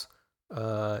Gandalf's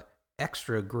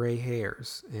extra gray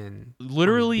hairs and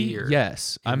literally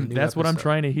yes. That's what I'm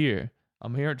trying to hear.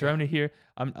 I'm trying to hear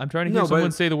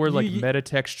someone say the word like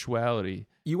metatextuality.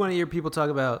 You want to hear people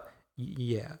talk about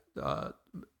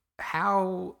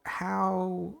how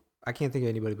I can't think of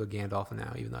anybody but Gandalf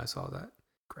now, even though I saw that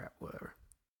crap, whatever.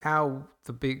 How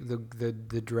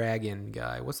the dragon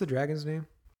guy, what's the dragon's name?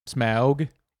 Smaug.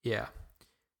 Yeah.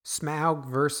 Smaug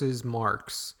versus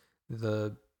Marx.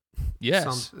 All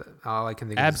I can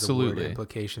think of is the word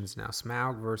implications now.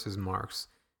 Smaug versus Marx.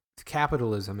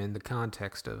 Capitalism in the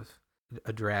context of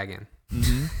a dragon.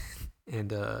 Mm-hmm.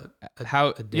 And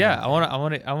I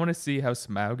want to see how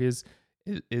Smaug is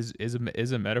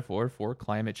a metaphor for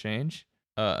climate change,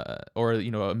 or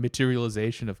a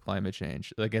materialization of climate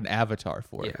change, like an avatar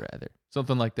for it, rather,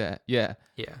 something like that. Yeah.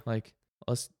 Like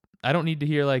I don't need to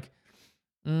hear like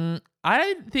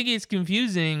I think it's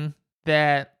confusing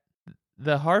that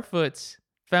the Harfoots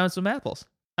found some apples.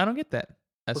 I don't get that.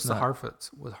 What's the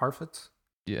Harfoots? With Harfoots?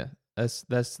 Yeah.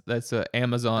 That's a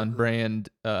Amazon brand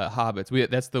hobbits. We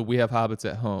have hobbits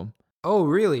at home. Oh,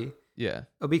 really? Yeah.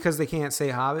 Oh, because they can't say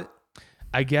hobbit?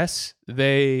 I guess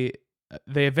they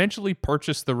eventually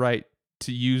purchased the right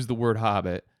to use the word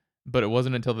hobbit, but it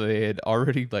wasn't until they had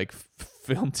already like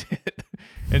filmed it.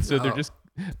 And so they're just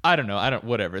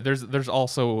whatever. There's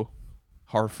also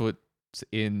Harfoots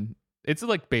it's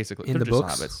like basically in they're the just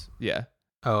books? hobbits. Yeah.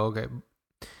 Oh, okay.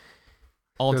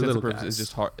 All intents and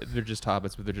purposes, they're just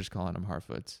hobbits, but they're just calling them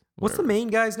Harfoots. What's the main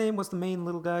guy's name? What's the main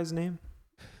little guy's name?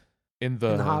 In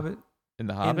the Hobbit? In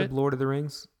the Hobbit? In the Lord of the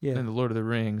Rings? Yeah. In the Lord of the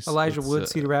Rings. Elijah Wood,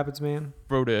 Cedar Rapids man?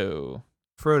 Frodo,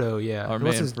 yeah.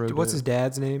 Frodo. What's his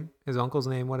dad's name? His uncle's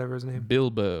name? Whatever his name?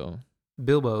 Bilbo.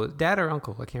 Dad or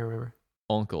uncle? I can't remember.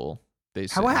 Uncle. They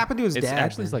say. What happened to his dad?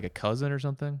 Actually, it's like a cousin or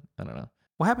something. I don't know.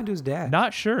 What happened to his dad?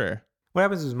 Not sure. What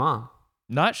happens to his mom?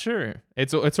 Not sure.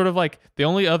 It's sort of like the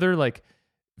only other like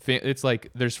it's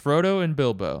like there's Frodo and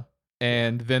Bilbo,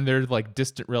 and then there's like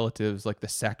distant relatives like the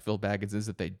Sackville Bagginses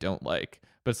that they don't like.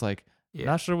 But it's like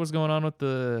not sure what's going on with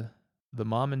the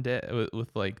mom and dad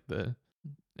with like the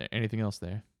anything else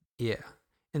there. Yeah,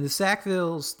 and the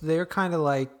Sackvilles, they're kind of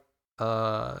like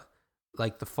the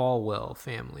Falwell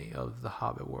family of the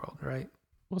Hobbit world, right?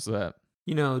 What's that?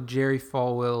 You know, Jerry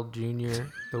Falwell Jr.,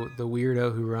 the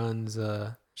weirdo who runs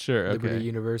Liberty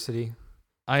University.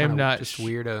 I am not just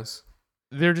weirdos.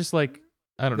 They're just like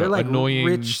they're like annoying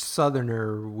rich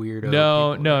Southerner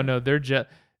weirdo. No. They're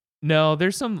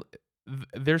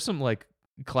there's some like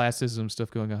classism stuff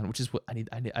going on, which is what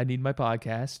I need my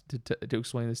podcast to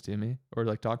explain this to me or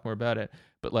like talk more about it.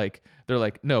 But like they're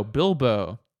like, no,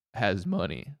 Bilbo has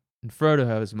money and Frodo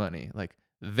has money. Like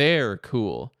they're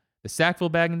cool. The Sackville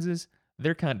Bagginses,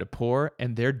 they're kind of poor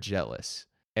and they're jealous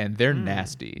and they're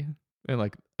nasty. And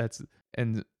like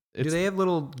do they have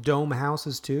little dome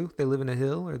houses too? They live in a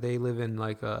hill, or they live in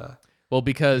like a... Well,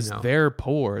 because they're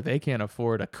poor, they can't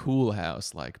afford a cool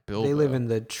house like Bilbo. They live in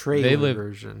the trailer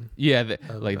version. Yeah,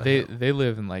 they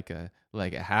live in like a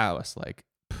house, like,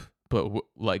 but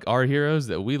like our heroes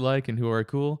that we like and who are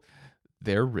cool,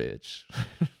 they're rich.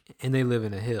 And they live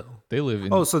in a hill. They live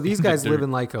in... so these guys live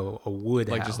in like a wood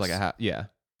like house. Just like a house. Yeah,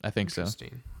 I think so.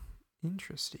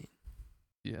 Interesting.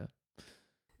 Yeah.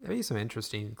 That'd be some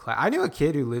interesting class. I knew a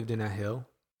kid who lived in a hill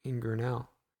in Grinnell.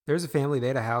 There's a family, they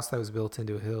had a house that was built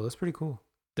into a hill. It's pretty cool.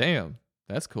 Damn,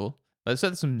 that's cool. That's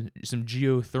had some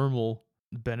geothermal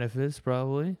benefits,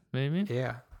 probably, maybe.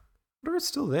 Yeah. I wonder if it's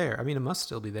still there. I mean, it must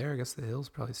still be there. I guess the hill's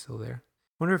probably still there. I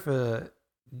wonder if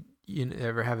you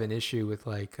ever have an issue with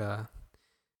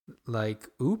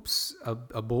oops,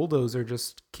 a bulldozer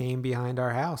just came behind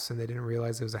our house and they didn't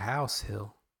realize it was a house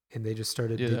hill. And they just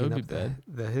started digging up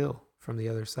the hill from the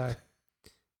other side.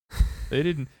 They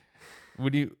didn't.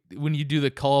 When you do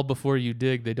the call before you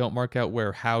dig, they don't mark out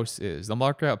where house is. They'll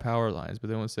mark out power lines, but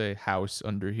they won't say house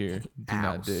under here. Do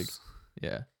not dig.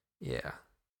 Yeah. Yeah.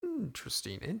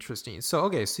 Interesting.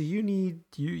 So so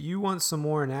you want some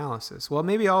more analysis. Well,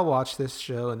 maybe I'll watch this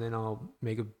show and then I'll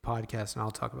make a podcast and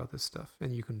I'll talk about this stuff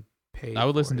and you can pay. I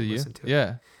would listen to you.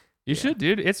 Yeah. You should,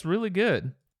 dude. It's really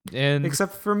good. And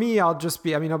except for me, I'll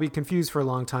be confused for a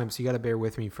long time. So you got to bear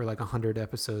with me for like 100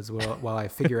 episodes while I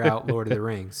figure out Lord of the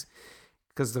Rings.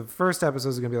 Because the first episode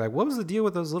is going to be like, what was the deal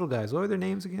with those little guys? What were their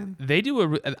names again?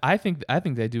 I think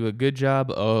they do a good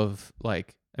job of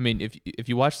like, I mean, if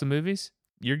you watch the movies,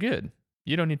 you're good.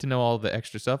 You don't need to know all the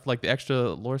extra stuff, like the extra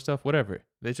lore stuff, whatever.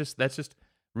 That's just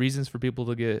reasons for people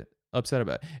to get upset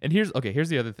about. And here's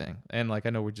the other thing. And like, I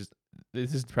know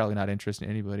this is probably not interesting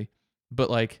to anybody,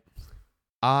 but like,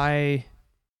 I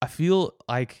feel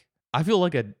like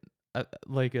an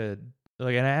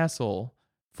asshole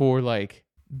for like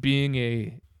being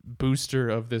a booster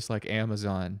of this like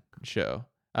Amazon show.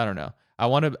 I don't know.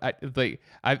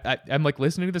 I'm like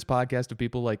listening to this podcast of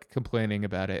people like complaining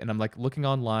about it, and I'm like looking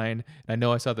online, and I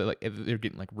know I saw that like they're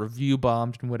getting like review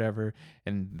bombed and whatever,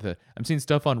 and I'm seeing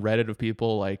stuff on Reddit of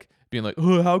people like being like,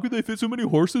 oh, how could they fit so many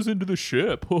horses into the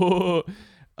ship?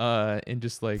 And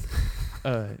just like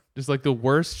the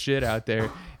worst shit out there.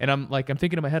 And I'm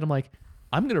thinking in my head, I'm like,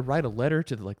 I'm gonna write a letter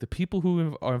to the people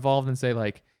who are involved and say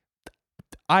like,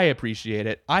 I appreciate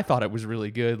it. I thought it was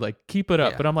really good. Like, keep it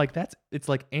up. Yeah. But I'm like, it's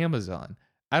like Amazon.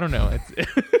 I don't know. It's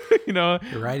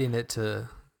You're writing it to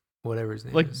whatever his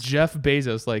name like is. Jeff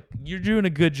Bezos. Like, you're doing a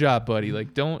good job, buddy.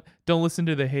 Like, don't listen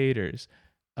to the haters.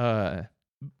 But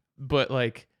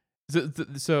like,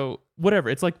 so whatever.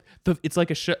 It's like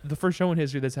the first show in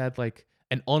history that's had like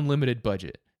an unlimited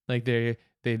budget. Like they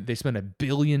spent $1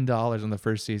 billion on the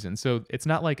first season. So it's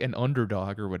not like an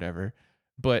underdog or whatever.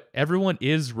 But everyone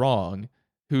is wrong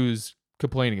who's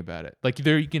complaining about it. Like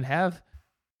there you can have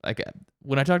like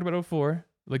when I talked about 04,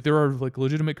 like there are like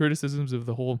legitimate criticisms of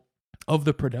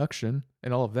the production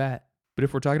and all of that. But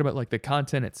if we're talking about like the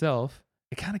content itself,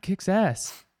 it kind of kicks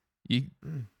ass.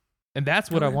 And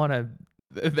that's what I want to.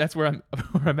 That's where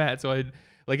I'm at. So I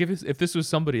like if this was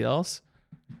somebody else,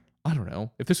 I don't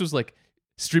know. If this was like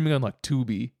streaming on like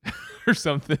Tubi or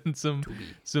something, some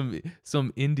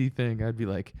indie thing, I'd be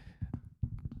like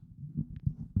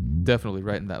definitely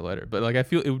writing that letter. But like I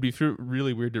feel it would be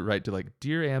really weird to write to like,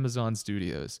 dear Amazon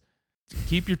Studios,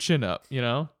 keep your chin up. You're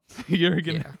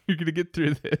gonna get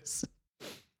through this.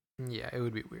 Yeah, it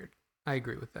would be weird. I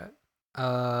agree with that.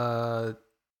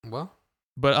 Well.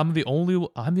 But I'm the only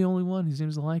one who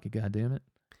seems to like it. God damn it!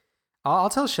 I'll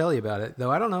tell Shelly about it though.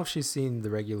 I don't know if she's seen the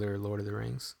regular Lord of the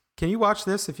Rings. Can you watch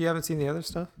this if you haven't seen the other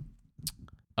stuff?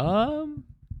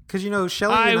 Because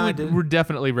Shelly and I would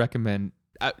definitely recommend.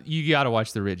 You got to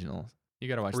watch the original. You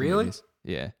got to watch. Really? The movies.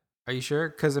 Yeah. Are you sure?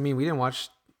 Because we didn't watch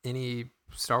any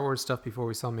Star Wars stuff before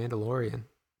we saw Mandalorian,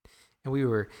 and we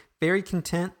were very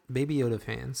content Baby Yoda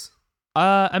fans.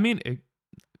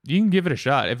 You can give it a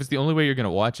shot. If it's the only way you're going to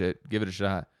watch it, give it a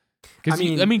shot. Because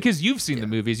you've seen the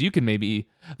movies, you can maybe,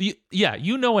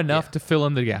 enough to fill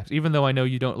in the gaps. Even though I know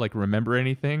you don't like remember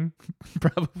anything,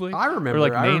 probably. I remember, or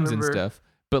like names and stuff.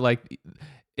 But like,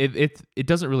 it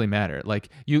doesn't really matter. Like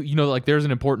like there's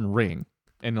an important ring,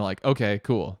 and you're like, okay,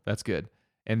 cool, that's good.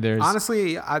 And there's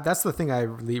honestly, that's the thing I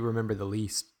remember the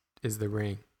least is the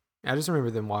ring. I just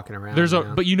remember them walking around.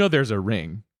 But there's a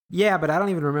ring. Yeah, but I don't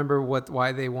even remember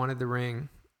why they wanted the ring.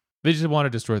 They just want to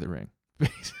destroy the ring.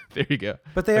 There you go.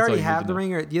 But they already have the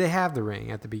ring, or do they have the ring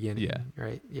at the beginning? Yeah.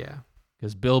 Right? Yeah.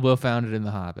 Because Bilbo found it in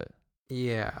The Hobbit.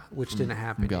 Yeah, which didn't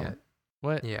happen yet.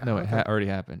 What? Yeah. No, it already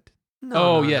happened.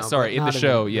 No, sorry. In the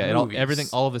show, everything,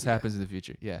 all of this happens in the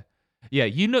future. Yeah. Yeah,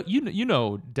 you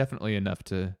know definitely enough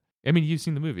to. I mean, you've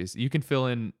seen the movies. You can fill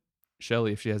in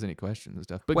Shelly if she has any questions and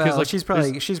stuff. But like she's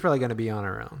probably going to be on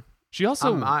her own. She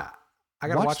also I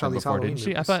got to watch all these Halloween didn't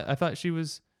she? movies. I thought she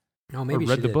was. Oh, maybe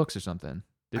read she the did. books or something.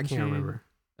 I can't remember.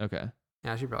 Okay.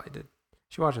 Yeah, she probably did.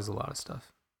 She watches a lot of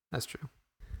stuff. That's true.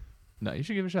 No, you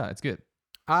should give it a shot. It's good.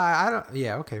 I don't.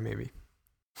 Yeah. Okay. Maybe.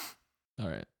 All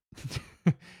right.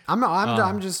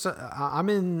 I'm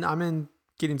in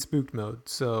getting spooked mode.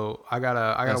 So I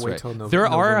gotta wait till November. There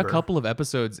are a couple of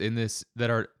episodes in this that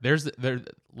are they're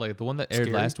like the one that aired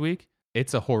last week.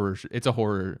 It's a horror.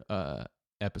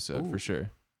 Episode. Ooh. For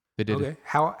sure. They did. Okay.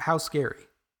 How scary?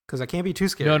 Because I can't be too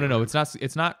scared. No.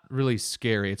 It's not really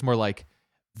scary. It's more like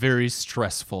very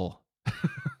stressful.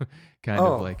 Kind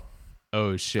of like,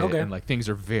 oh shit, okay. And like things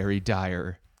are very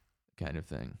dire, kind of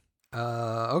thing.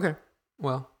 Okay.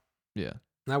 Well. Yeah.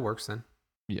 That works then.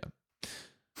 Yeah.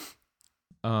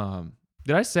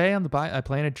 Did I say I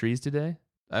planted trees today?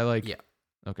 Yeah.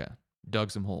 Okay.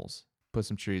 Dug some holes. Put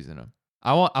some trees in them.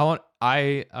 I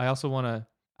also want to.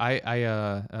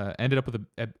 I ended up with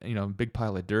a big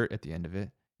pile of dirt at the end of it,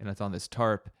 and it's on this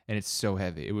tarp, and it's so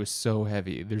heavy. It was so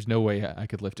heavy. There's no way I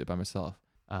could lift it by myself.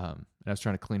 And I was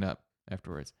trying to clean up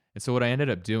afterwards. And so what I ended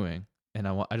up doing, and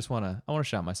I want to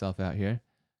shout myself out here,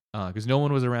 because no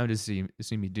one was around to see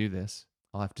me do this.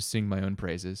 I'll have to sing my own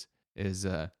praises. Is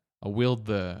I wheeled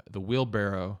the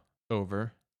wheelbarrow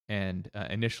over, and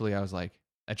initially I was like,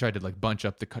 I tried to like bunch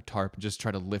up the tarp and just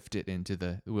try to lift it into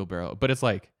the wheelbarrow, but it's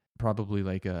like probably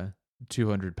like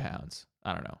 200 pounds.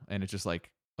 I don't know, and it's just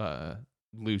like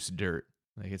loose dirt,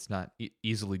 like it's not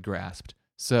easily grasped.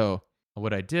 So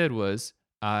what I did was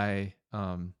I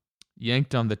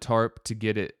yanked on the tarp to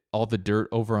get it all the dirt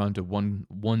over onto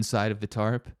one side of the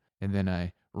tarp, and then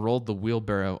I rolled the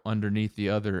wheelbarrow underneath the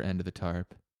other end of the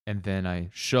tarp, and then I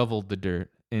shoveled the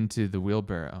dirt into the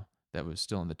wheelbarrow that was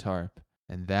still in the tarp,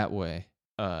 and that way,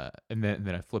 and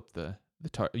then I flipped the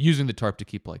tarp, using the tarp to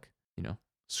keep like,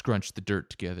 scrunch the dirt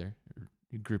together, or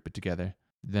group it together.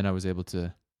 Then I was able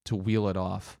to wheel it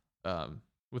off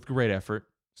with great effort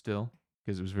still,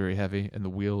 because it was very heavy and the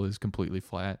wheel is completely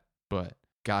flat, but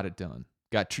got it done.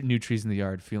 Got new trees in the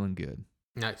yard, feeling good.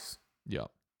 Nice.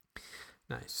 Yep.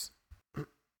 Nice.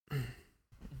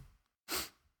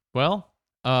 Well,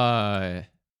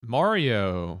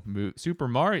 Mario, Super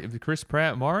Mario, the Chris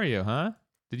Pratt Mario, huh?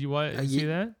 Did you see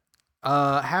that?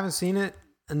 Haven't seen it.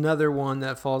 Another one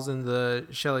that falls in the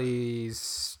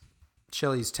Shelly's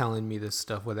telling me this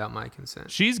stuff without my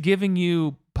consent. She's giving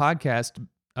you podcast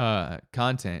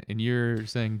content, and you're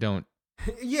saying don't.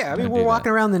 Yeah, I mean, we're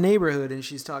walking around the neighborhood, and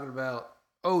she's talking about,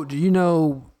 oh, do you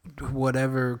know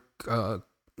whatever?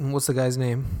 What's the guy's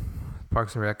name?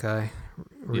 Parks and Rec guy.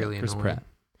 Really Chris annoying. Pratt.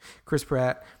 Chris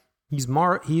Pratt. He's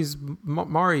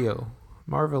Mario.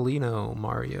 Marvelino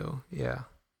Mario. Yeah.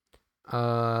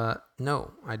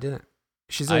 No, I didn't.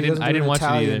 She said he doesn't do an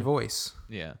Italian voice.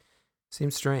 Yeah.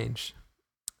 Seems strange.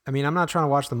 I mean, I'm not trying to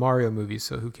watch the Mario movies,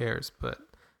 so who cares? But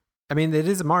I mean, it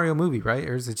is a Mario movie, right?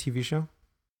 Or is it a TV show?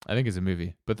 I think it's a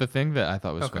movie. But the thing that I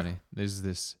thought was funny, there's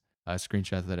this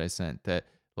screenshot that I sent that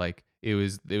like it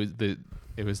was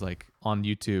like on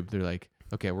YouTube. They're like,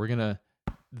 okay, we're gonna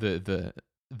the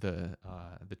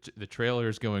trailer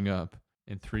is going up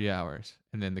in 3 hours,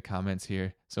 and then the comments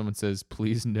here, someone says,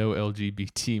 please no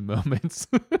LGBT moments.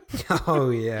 Oh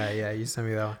yeah, you sent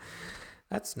me that one.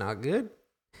 That's not good.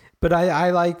 But I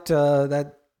liked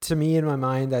that. To me, in my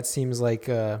mind, that seems like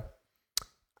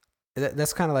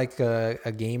that's kind of like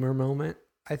a gamer moment,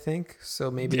 I think. So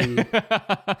maybe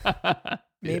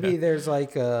there's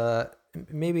like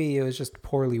maybe it was just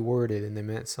poorly worded and they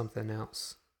meant something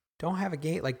else. Don't have a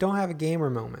gamer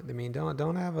moment. I mean,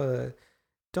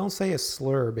 don't say a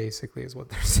slur, basically, is what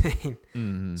they're saying.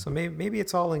 Mm-hmm. So maybe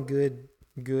it's all in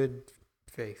good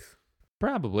faith.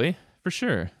 Probably, for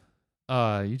sure.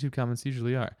 YouTube comments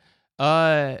usually are.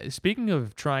 Speaking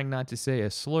of trying not to say a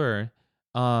slur,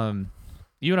 you and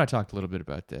I talked a little bit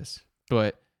about this,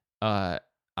 but I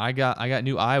got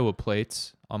new Iowa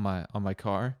plates on my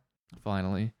car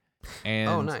finally, and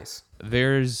oh, nice.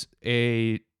 There's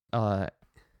a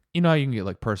you know how you can get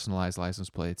like personalized license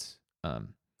plates,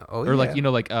 or like you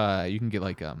can get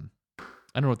like I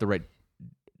don't know what the right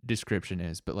description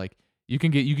is, but like you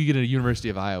can get a University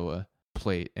of Iowa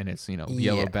plate, and it's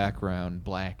yellow background,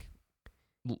 black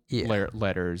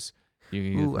letters. You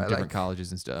can get from different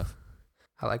colleges and stuff.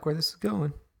 I like where this is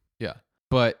going. Yeah,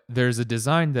 but there's a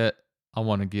design that I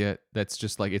want to get that's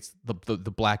just like it's the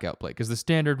blackout plate, because the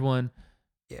standard one,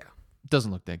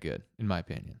 doesn't look that good in my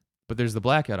opinion. But there's the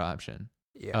blackout option.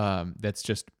 Yeah. That's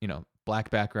just black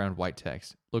background, white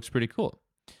text. Looks pretty cool.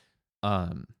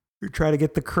 You try to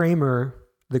get the Kramer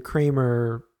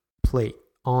plate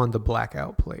on the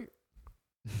blackout plate.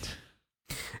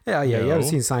 Yeah. No. You haven't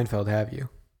seen Seinfeld, have you?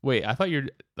 Wait, I thought you're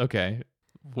okay.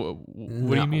 What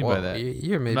do you mean by that?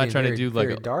 You're maybe not trying to do like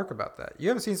very dark about that. You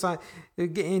haven't seen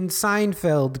in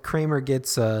Seinfeld. Kramer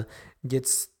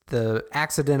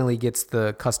accidentally gets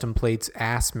the custom plates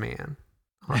ass man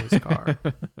on his car.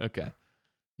 Okay.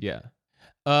 Yeah.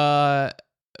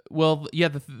 Well, yeah.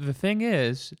 The thing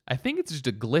is, I think it's just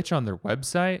a glitch on their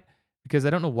website, because I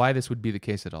don't know why this would be the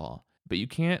case at all. But you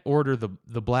can't order the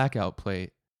blackout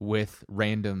plate with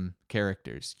random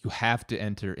characters. You have to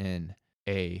enter in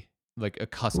a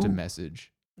custom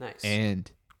message. Nice.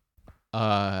 And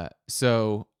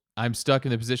so I'm stuck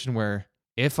in the position where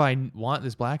if I want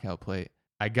this blackout plate,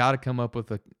 I got to come up with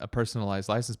a personalized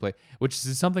license plate, which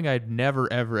is something I'd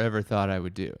never, ever, ever thought I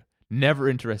would do. Never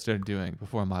interested in doing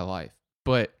before in my life.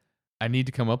 But I need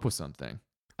to come up with something.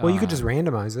 Well, you could just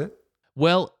randomize it.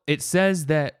 Well, it says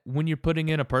that when you're putting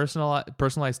in a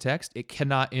personalized text, it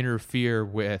cannot interfere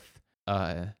with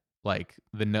the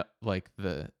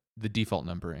default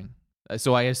numbering.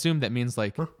 So I assume that means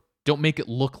don't make it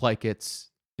look like it's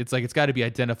got to be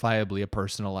identifiably a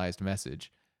personalized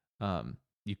message.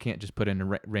 You can't just put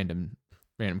in random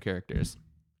characters.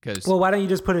 Well, why don't you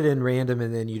just put it in random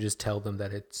and then you just tell them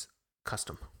that it's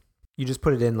custom? You just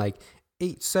put it in like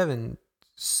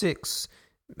 876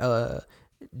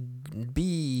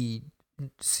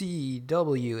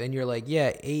 BCW, and you're like,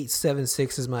 yeah,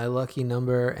 876 is my lucky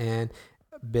number, and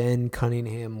Ben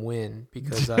Cunningham win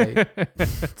because I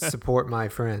support my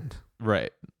friend.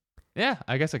 Right. Yeah,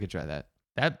 I guess I could try that.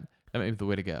 That might be the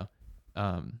way to go.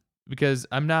 Because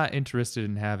I'm not interested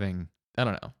in having, I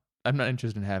don't know. I'm not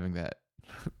interested in having that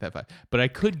vibe. But I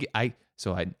could get I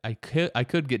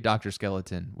could get Dr.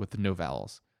 Skeleton with no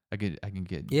vowels. I can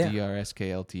get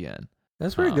DRSKLTN.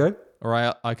 That's pretty good. Or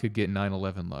I could get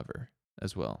 9/11 Lover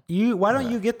as well. Why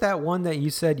don't you get that one that you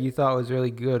said you thought was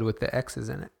really good with the X's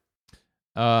in it?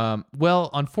 Well,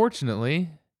 unfortunately,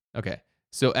 okay.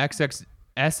 So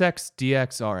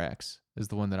SXDXRX is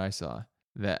the one that I saw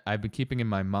that I've been keeping in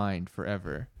my mind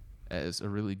forever as a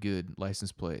really good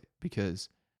license plate because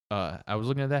I was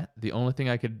looking at that. The only thing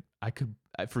I could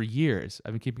for years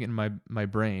I've been keeping it in my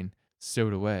brain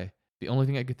stowed away. The only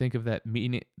thing I could think of that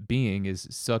being is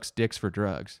sucks dicks for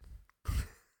drugs.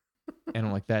 And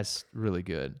I'm like, that's really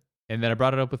good. And then I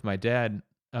brought it up with my dad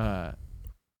the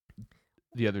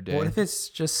other day. What if it's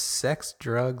just sex,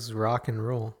 drugs, rock and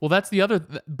roll? Well, that's the other,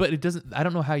 but it doesn't, I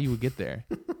don't know how you would get there.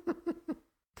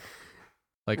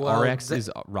 Like RX is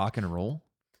rock and roll?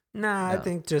 Nah, no. I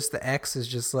think just the X is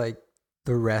just like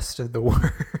the rest of the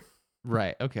word.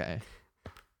 Right. Okay.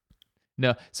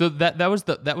 No. So that's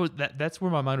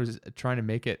where my mind was trying to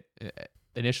make it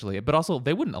initially, but also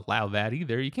they wouldn't allow that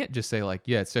either. You can't just say like,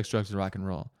 yeah, it's sex, drugs, and rock and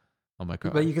roll. Oh my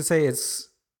God. But you can say it's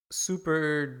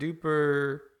super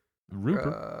duper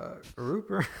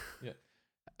Rooper. Yeah.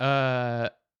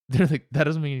 They're like, that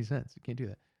doesn't make any sense. You can't do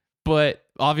that. But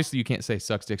obviously you can't say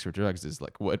sucks dicks or drugs is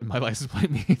like what my license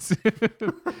plate means.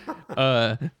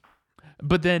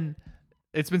 But then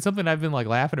it's been something I've been like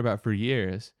laughing about for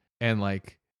years. And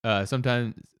like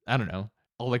sometimes, I don't know,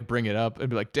 I'll like bring it up and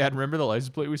be like, Dad, remember the license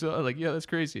plate we saw? I'm like, yeah, that's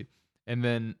crazy. And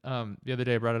then the other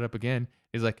day I brought it up again.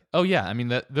 He's like, oh yeah, I mean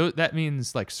that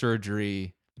means like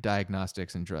surgery,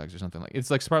 diagnostics, and drugs or something. Like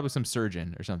it's like probably some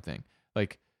surgeon or something.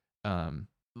 Like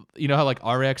you know how like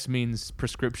RX means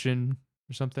prescription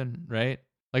or something, right?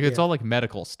 Like it's all like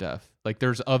medical stuff. Like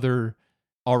there's other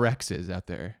RXs out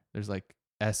there. There's like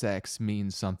SX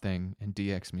means something and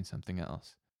DX means something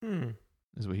else.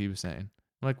 Is what he was saying.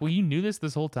 I'm like, well, you knew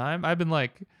this whole time? I've been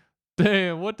like,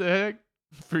 damn, what the heck?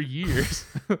 For years.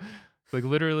 Like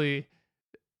literally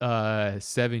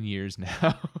 7 years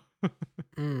now.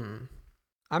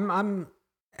 I'm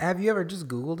have you ever just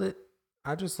Googled it?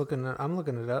 I'm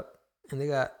looking it up and they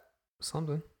got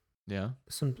something. Yeah.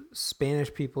 Some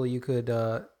Spanish people you could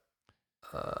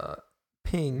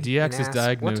ping. DX is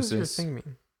diagnosis. What does your thing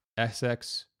mean?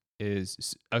 SX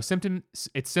is a symptom.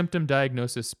 It's symptom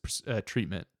diagnosis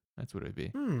treatment. That's what it would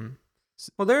be.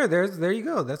 Well, there you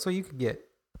go. That's what you could get.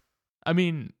 I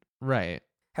mean, right.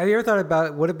 Have you ever thought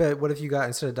about what if you got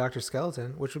instead of Dr.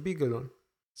 Skeleton, which would be a good one?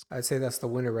 I'd say that's the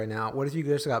winner right now. What if you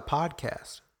just got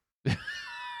podcast?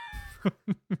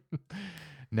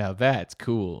 Now that's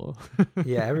cool.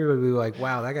 Yeah, everybody would be like,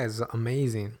 wow, that guy's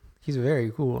amazing. He's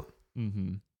very cool.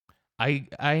 Mm-hmm. I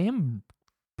am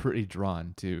pretty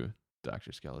drawn to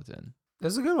Dr. Skeleton.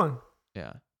 That's a good one.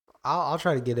 Yeah. I'll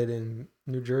try to get it in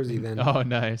New Jersey then. Oh,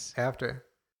 nice. After.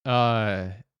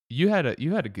 You had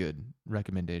a good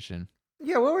recommendation.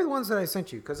 Yeah, what were the ones that I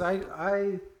sent you? Because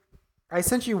I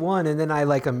sent you one and then I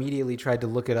like immediately tried to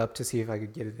look it up to see if I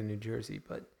could get it in New Jersey,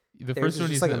 but the first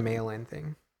one is like a mail-in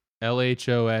thing.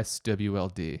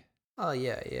 LHOSWLD. Oh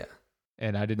yeah.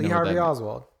 And I didn't Lee know Harvey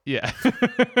Oswald. Yeah.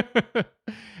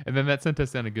 And then that sent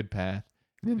us down a good path.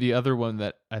 And then the other one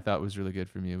that I thought was really good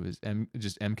from you was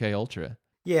just MK Ultra.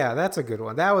 Yeah, that's a good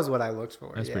one. That was what I looked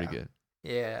for. That's pretty good.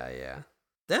 Yeah.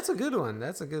 That's a good one.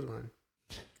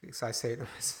 So I say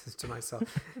to myself,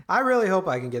 I really hope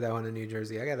I can get that one in New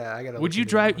Jersey. I gotta. Would you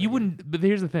drive? You wouldn't. But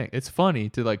here's the thing. It's funny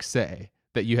to like say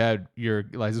that you had your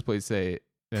license plate say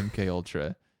MK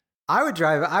Ultra. I would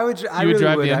drive. I would. You would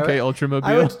drive the MK Ultra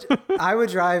mobile. I would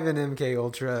drive an MK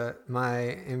Ultra.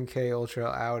 My MK Ultra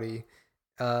Audi.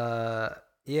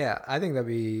 Yeah, I think that'd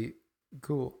be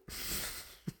cool.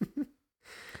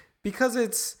 Because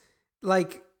it's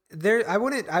like there. I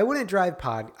wouldn't drive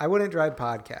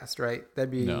podcast. Right.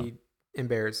 That'd be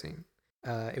embarrassing.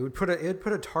 It would put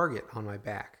a target on my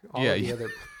back. All of the other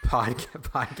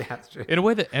podcasters. In a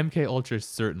way that MK Ultra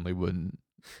certainly wouldn't.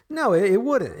 No, it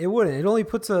wouldn't. It wouldn't. It only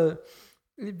puts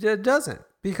it doesn't,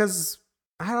 because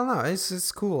I don't know. It's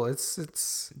just cool. It's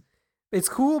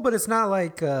cool, but it's not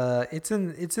like it's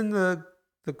in the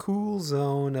cool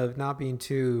zone of not being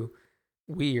too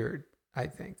weird. I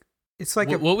think it's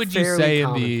like what would you say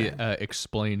in the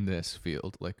explain this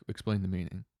field? Like explain the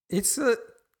meaning. It's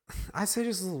I say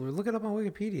just look it up on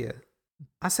Wikipedia.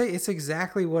 I say it's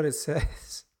exactly what it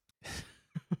says.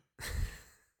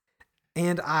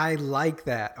 And I like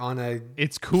that on a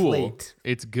It's cool. plate.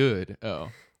 It's good. Oh.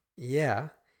 Yeah.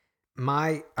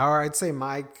 I'd say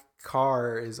my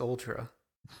car is Ultra.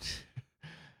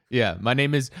 Yeah, my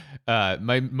name is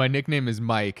my nickname is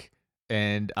Mike,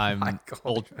 and I'm Mike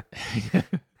Ultra.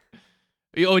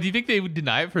 Oh, do you think they would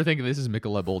deny it for thinking this is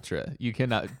Michelob Ultra? You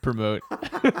cannot promote.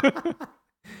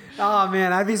 Oh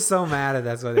man, I'd be so mad if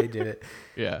that's why they did it.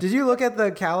 Yeah. Did you look at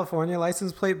the California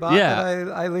license plate bot Yeah.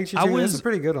 that I linked you to? That's a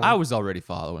pretty good one. I was already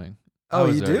following. Oh, I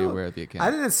was you already do? aware of the account.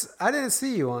 I didn't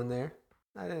see you on there.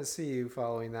 I didn't see you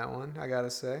following that one. I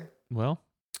gotta say. Well,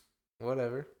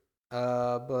 Whatever.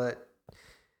 But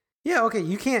yeah, okay.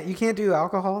 You can't do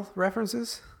alcohol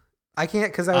references. I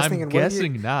can't because I was thinking. I'm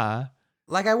guessing nah.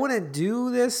 Like I wouldn't do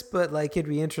this, but like it'd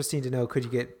be interesting to know.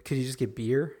 Could you just get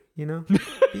beer? You know,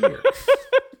 beer.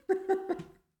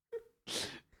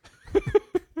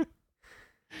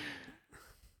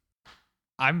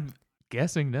 I'm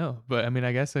guessing no, but I mean,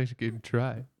 I guess I could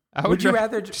try. Would you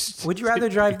rather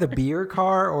drive the beer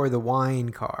car or the wine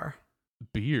car?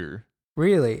 Beer.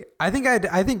 Really? I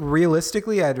think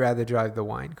realistically I'd rather drive the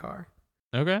wine car.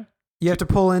 Okay. You have to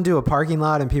pull into a parking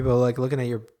lot and people are like looking at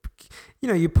your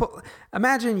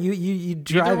imagine you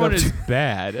drive Either one up is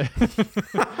bad.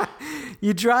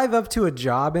 You drive up to a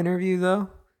job interview though,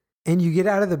 and you get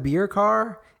out of the beer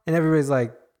car and everybody's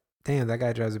like, damn, that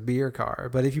guy drives a beer car.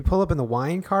 But if you pull up in the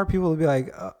wine car, people will be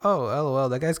like, oh, LOL,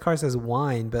 that guy's car says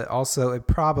wine, but also it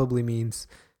probably means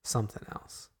something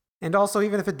else. And also,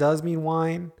 even if it does mean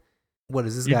wine, what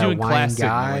is this You're guy, doing a wine class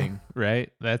guy? signaling,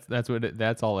 right?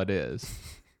 That's all it is.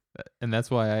 And that's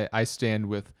why I stand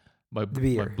with my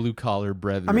blue collar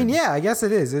brethren. I mean, yeah, I guess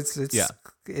it is.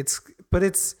 But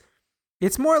it's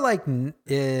more like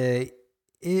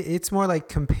it's more like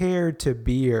compared to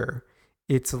beer,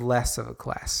 it's less of a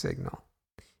class signal.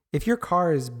 If your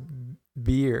car is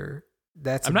beer,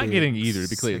 I'm not getting either. To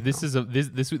be clear,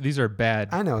 these are bad.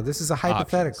 I know this is a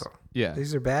hypothetical. Options. Yeah,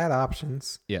 these are bad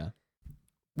options. Yeah.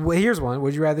 Well, here's one.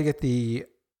 Would you rather get the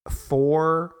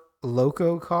Four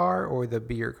Loco car or the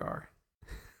beer car?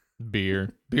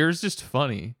 Beer is just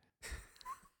funny.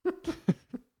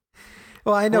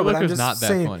 Well, I know, Four but I'm Loco's just not that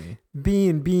saying, funny.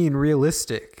 Being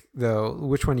realistic, though,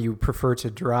 which one do you prefer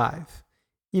to drive?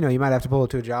 You know, you might have to pull up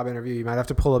to a job interview. You might have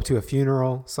to pull up to a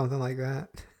funeral, something like that.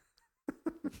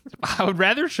 I would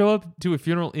rather show up to a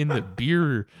funeral in the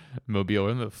beer mobile or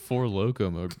in the Four Loco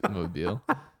mobile.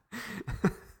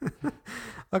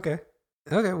 Okay.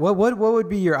 What would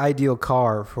be your ideal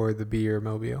car for the beer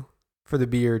mobile, for the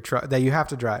beer truck that you have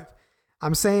to drive?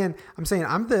 I'm saying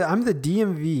I'm the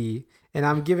DMV and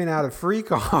I'm giving out a free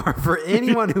car for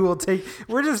anyone who will take.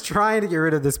 We're just trying to get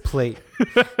rid of this plate,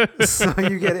 so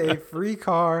you get a free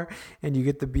car and you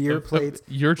get the beer plates.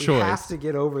 Your choice. We have to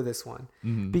get over this one.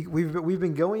 Mm-hmm. We've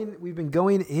been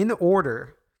going in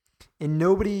order, and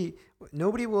nobody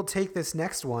will take this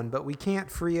next one. But we can't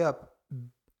free up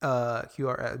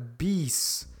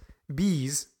bees.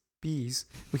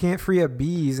 We can't free up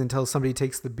bees until somebody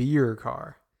takes the beer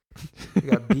car. We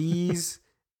got bees.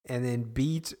 And then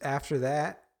beat after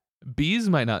that. Bees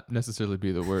might not necessarily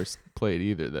be the worst plate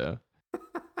either, though.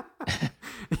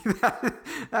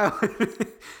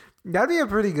 That'd be a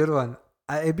pretty good one.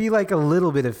 It'd be like a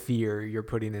little bit of fear you're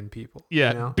putting in people.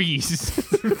 Yeah, you know? bees.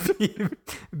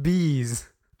 Bees.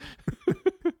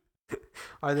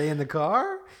 Are they in the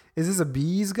car? Is this a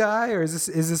bees guy, or is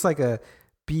this like a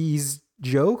bees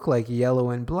joke, like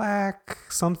yellow and black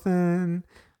something?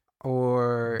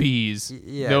 Or bees.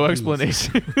 Yeah, no bees.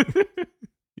 Explanation.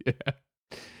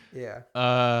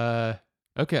 Yeah.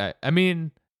 Okay. I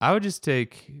mean, I would just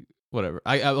take whatever.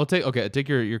 I'll take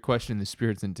your question in the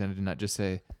spirit's intended and not just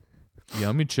say, yeah,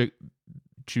 let me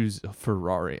choose a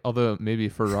Ferrari. Although maybe a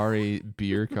Ferrari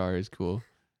beer car is cool.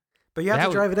 But you have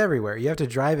to drive it everywhere. You have to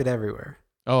drive it everywhere.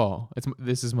 Oh,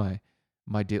 this is my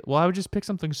deal. Well, I would just pick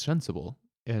something sensible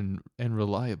and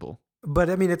reliable.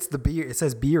 But I mean, it's the beer. It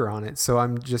says beer on it. So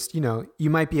I'm just, you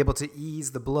might be able to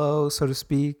ease the blow, so to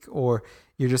speak, or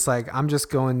you're just like, I'm just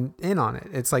going in on it.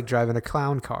 It's like driving a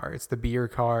clown car. It's the beer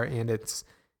car and it's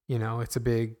a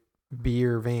big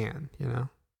beer van,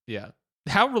 Yeah.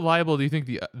 How reliable do you think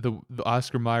the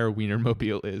Oscar Mayer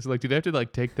Wienermobile is? Like, do they have to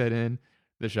like take that in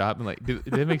the shop and like, do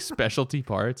they make specialty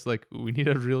parts? Like, we need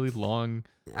a really long.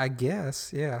 I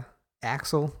guess. Yeah.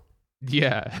 Axle.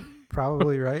 Yeah.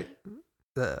 Probably right.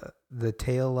 The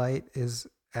tail light is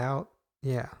out.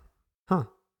 Yeah. Huh.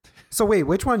 So wait,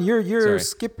 which one you're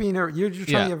skipping, or you're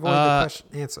trying to avoid the question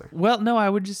answer? Well, no, I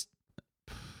would just.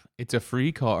 It's a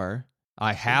free car.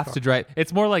 I have to drive.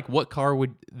 It's more like what car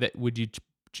would you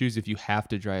choose if you have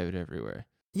to drive it everywhere?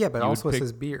 Yeah, but also it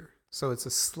says beer, so it's a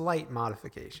slight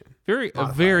modification.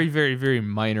 A very, very, very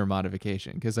minor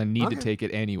modification because I need to take it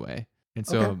anyway, and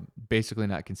so I'm basically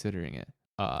not considering it.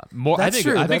 More. I think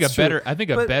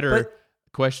a better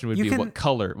question would be what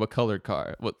color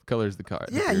car? What color is the car?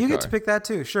 Yeah, you get to pick that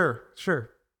too. Sure.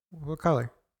 What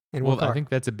color? And what car? I think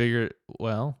that's a bigger.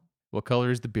 Well, what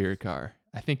color is the beer car?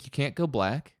 I think you can't go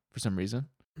black for some reason.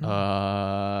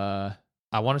 I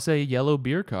want to say yellow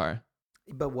beer car.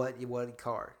 But what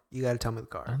car? You got to tell me the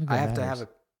car. I have to have a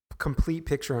complete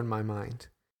picture in my mind.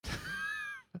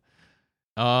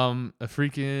 A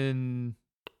freaking,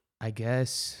 I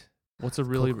guess. What's a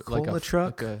really Coca-Cola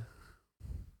truck? Like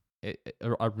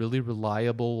a really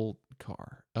reliable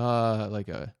car. Like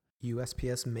a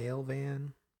USPS mail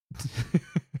van.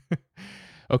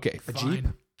 Okay, a fine. Jeep.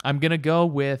 I'm gonna go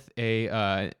with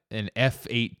an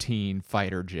F-18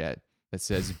 fighter jet that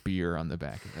says beer on the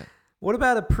back of it. What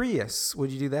about a Prius?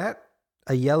 Would you do that?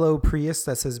 A yellow Prius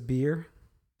that says beer?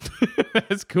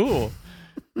 That's cool.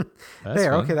 There,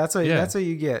 fun. Okay, that's what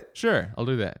you get. Sure, I'll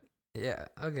do that. Yeah,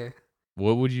 okay.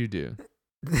 What would you do?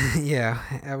 Yeah,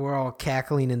 we're all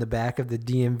cackling in the back of the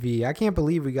DMV. I can't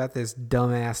believe we got this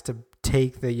dumbass to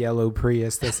take the yellow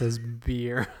Prius that says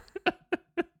beer.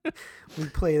 We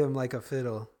played him like a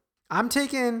fiddle. I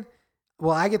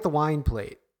get the wine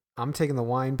plate. I'm taking the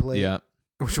wine plate,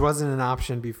 which wasn't an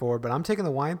option before, but I'm taking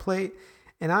the wine plate,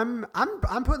 and I'm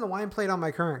putting the wine plate on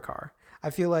my current car.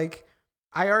 I feel like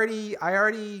I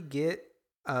already get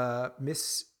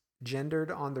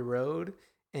misgendered on the road,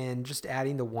 and just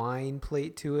adding the wine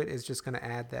plate to it is just going to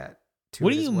add that to it.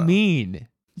 What do you mean?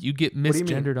 You get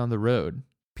misgendered on the road?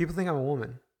 People think I'm a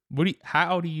woman.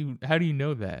 How do you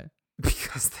know that?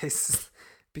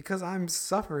 Because I'm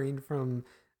suffering from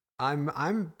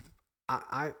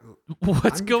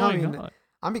what's going on?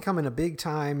 I'm becoming a big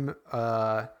time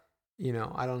I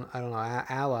don't know,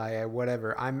 ally or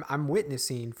whatever. I'm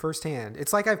witnessing firsthand.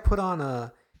 It's like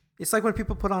it's like when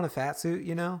people put on a fat suit,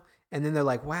 and then they're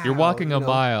like, wow, you're walking a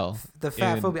mile. The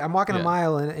fat phobia. I'm walking a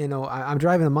mile, and I'm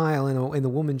driving a mile in the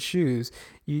woman's shoes.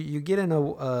 You get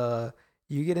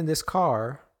in this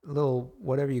car, little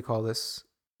whatever you call this.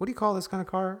 What do you call this kind of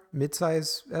car?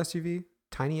 Mid-size SUV,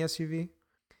 tiny SUV.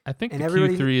 I think the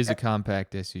Q3 is a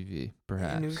compact SUV,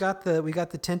 perhaps. And we got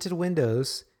the tinted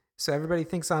windows, so everybody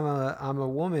thinks I'm a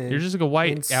woman. You're just like a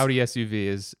white Audi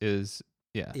SUV is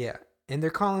yeah. Yeah, and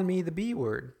they're calling me the B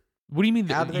word. What do you mean?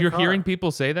 You're hearing people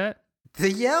say that? They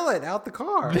yell it out the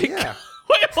car. Yeah.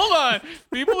 Wait, hold on.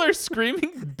 People are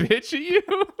screaming "bitch" at you.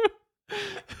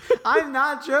 I'm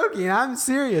not joking. I'm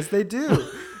serious. They do.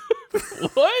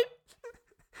 What?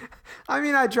 I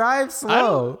mean, I drive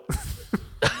slow.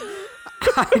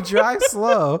 I drive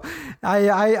slow.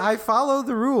 I follow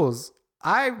the rules.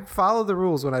 I follow the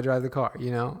rules when I drive the car.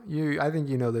 I think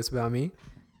you know this about me.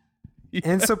 Yeah.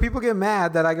 And so people get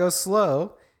mad that I go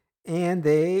slow, and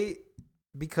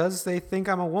because they think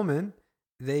I'm a woman,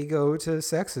 they go to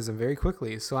sexism very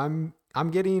quickly. So I'm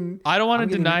getting. I don't want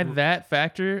to deny that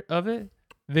factor of it.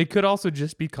 They could also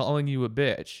just be calling you a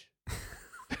bitch.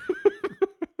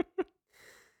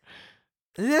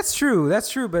 That's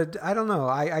true. But I don't know.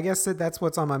 I guess that's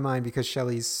what's on my mind because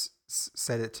Shelly's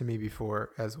said it to me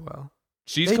before as well.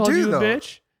 She's called you a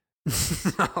bitch?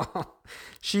 No.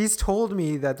 She's told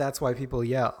me that that's why people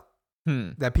yell.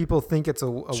 That people think it's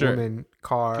a woman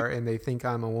car and they think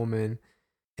I'm a woman.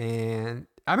 And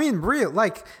I mean,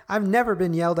 I've never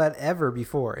been yelled at ever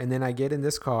before. And then I get in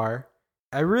this car.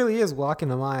 I really is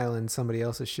walking a mile in somebody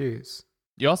else's shoes.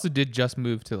 You also did just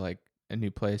move to like a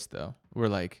new place though.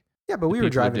 Yeah, but we were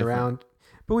driving around.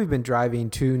 But we've been driving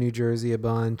to New Jersey a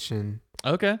bunch, and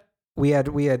okay. We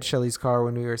had Shelly's car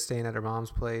when we were staying at her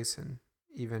mom's place, and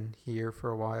even here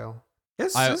for a while.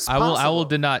 I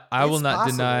will not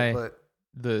deny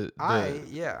the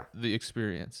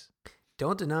experience.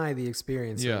 Don't deny the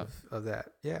experience of that.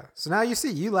 Yeah. So now you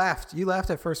see, you laughed. You laughed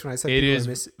at first when I said it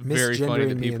is very funny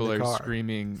that people are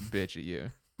screaming bitch at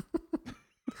you.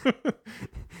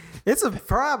 It's a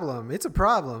problem.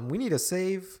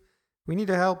 We need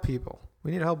to help people.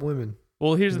 We need to help women.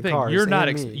 Well, here's the thing. You're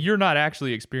not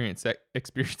actually experiencing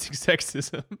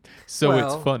sexism, so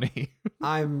it's funny.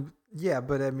 I'm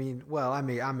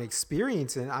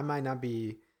experiencing. I might not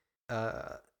be.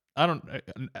 I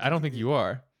don't think you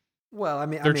are. Well, I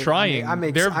mean, they're trying.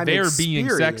 They're being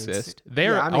sexist. They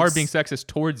are being sexist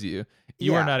towards you.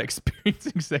 You are not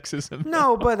experiencing sexism.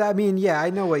 No, but I mean,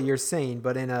 I know what you're saying,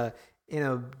 but in a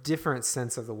different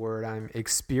sense of the word, I'm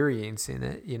experiencing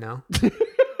it.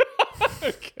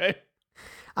 Okay.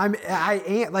 I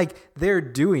ain't like they're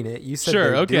doing it. You said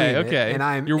Sure, they're okay, doing okay. it, and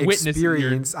I'm You're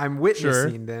witnessing. I'm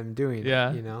witnessing them doing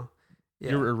Yeah. it. You know.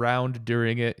 Yeah. You're around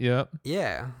during it. Yep.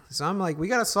 Yeah. So I'm like, we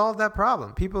got to solve that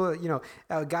problem. People,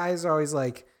 guys are always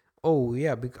like, oh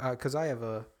yeah, because I have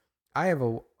a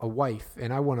wife,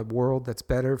 and I want a world that's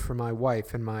better for my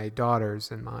wife and my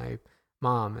daughters and my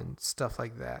mom and stuff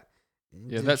like that.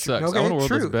 Yeah, that sucks. Okay, I want a world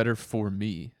true. that's better for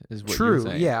me. Is what True. you're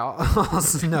saying. Yeah.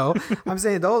 Also, no, I'm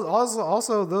saying those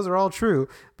also those are all true,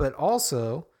 but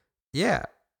also, yeah,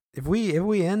 if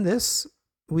we end this,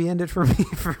 we end it for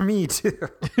me too.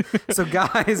 So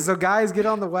guys, get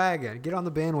on the wagon, get on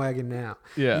the bandwagon now.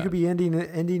 Yeah. You could be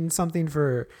ending something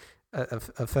for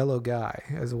a fellow guy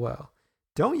as well.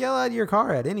 Don't yell out of your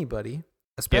car at anybody,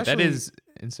 especially. Yeah, that is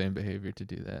insane behavior to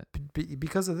do that.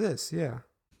 Because of this, yeah.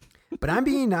 But I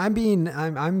don't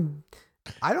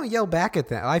yell back at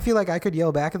them. I feel like I could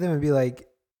yell back at them and be like,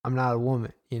 I'm not a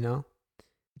woman, you know?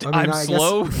 I'm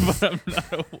slow, but I'm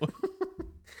not a woman.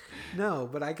 No,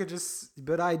 but I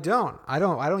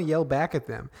don't yell back at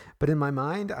them. But in my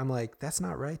mind, I'm like, that's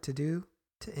not right to do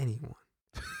to anyone.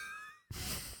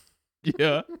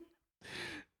 Yeah.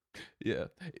 Yeah.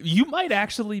 You might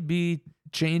actually be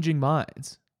changing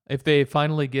minds. If they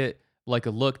finally get like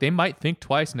a look, they might think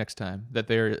twice next time that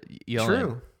they're yelling.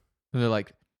 True. And they're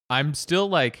like, I'm still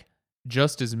like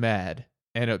just as mad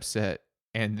and upset,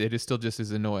 and it is still just as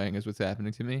annoying as what's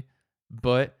happening to me,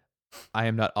 but I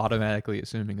am not automatically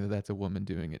assuming that that's a woman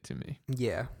doing it to me.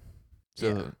 Yeah.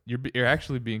 So you're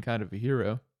actually being kind of a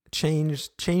hero. Change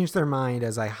their mind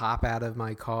as I hop out of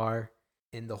my car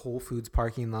in the Whole Foods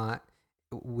parking lot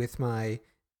with my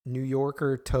New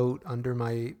Yorker tote under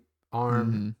my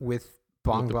arm with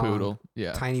Bong With the Bong, poodle.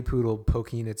 Yeah. tiny poodle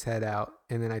poking its head out,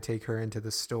 and then I take her into the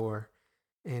store,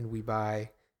 and we buy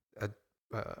a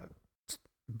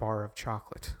bar of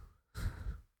chocolate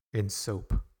and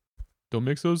soap. Don't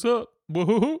mix those up.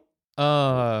 Whoa.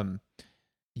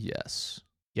 Yes.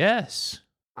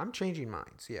 I'm changing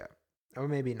minds, yeah, or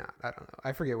maybe not. I don't know.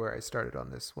 I forget where I started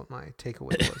on this. What my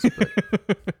takeaway was,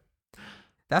 but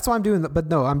that's why I'm doing.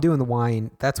 I'm doing the wine.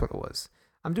 That's what it was.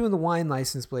 I'm doing the wine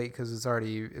license plate because it's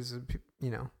already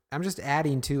I'm just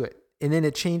adding to it, and then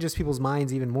it changes people's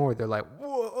minds even more. They're like,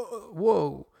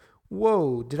 whoa!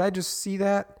 Did I just see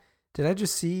that? Did I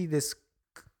just see this?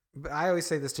 I always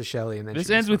say this to Shelly, and then this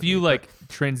ends with you like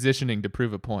transitioning to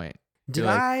prove a point. Did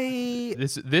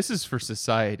This is for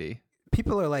society.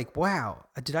 People are like, wow!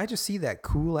 Did I just see that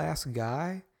cool ass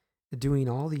guy doing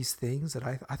all these things that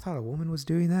I thought a woman was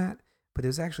doing that, but it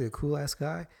was actually a cool ass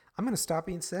guy? I'm gonna stop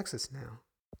being sexist now.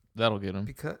 That'll get him.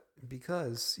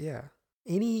 Because yeah,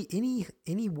 any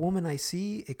woman I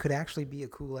see, it could actually be a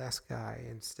cool ass guy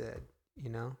instead. You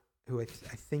know, who I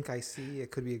think I see,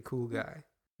 it could be a cool guy.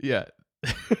 Yeah.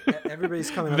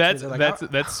 Everybody's coming up to me,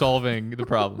 that's solving the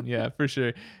problem. Yeah, for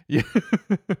sure. Yeah.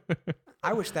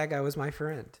 I wish that guy was my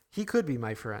friend. He could be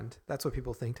my friend. That's what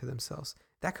people think to themselves.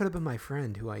 That could have been my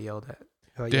friend who I yelled at.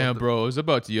 Damn, bro, I was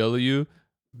about to yell at you.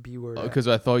 B word. Because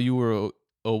I thought you were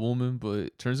a woman, but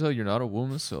it turns out you're not a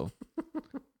woman, so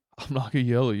I'm not gonna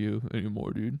yell at you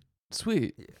anymore, dude.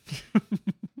 Sweet.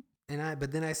 Yeah.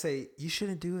 But then I say, you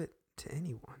shouldn't do it to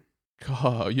anyone.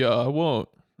 God, yeah, I won't.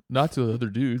 Not to other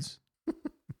dudes.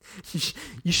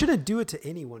 You shouldn't do it to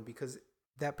anyone because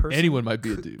that person. Anyone might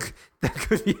be a dude. That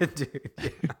could be a dude.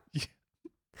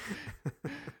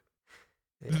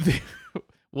 Yeah.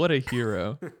 What a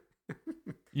hero.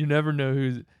 You never know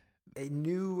who's. A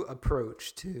new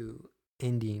approach to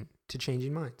changing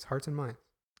minds, hearts and minds.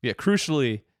 Yeah,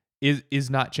 crucially, is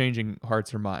not changing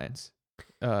hearts or minds.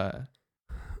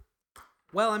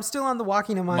 Well, I'm still on the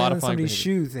walking a mile in somebody's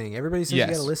shoe thing. Everybody says you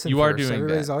got to listen you first. Are doing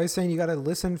Everybody's that. always saying you got to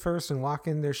listen first and walk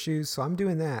in their shoes. So I'm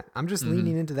doing that. I'm just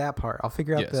leaning into that part. I'll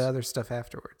figure out the other stuff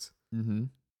afterwards. Mm-hmm.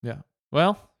 Yeah.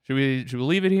 Well, should we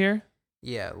leave it here?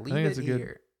 Yeah, leave it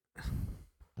here.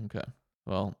 Okay.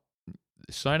 Well,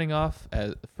 signing off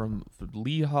from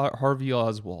Lee Harvey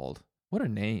Oswald. What a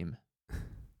name.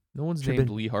 No one's named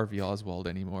Lee Harvey Oswald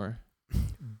anymore.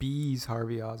 Bees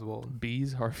Harvey Oswald.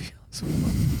 Bees Harvey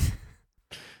Oswald.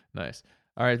 Nice.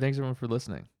 All right. Thanks everyone for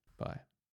listening. Bye.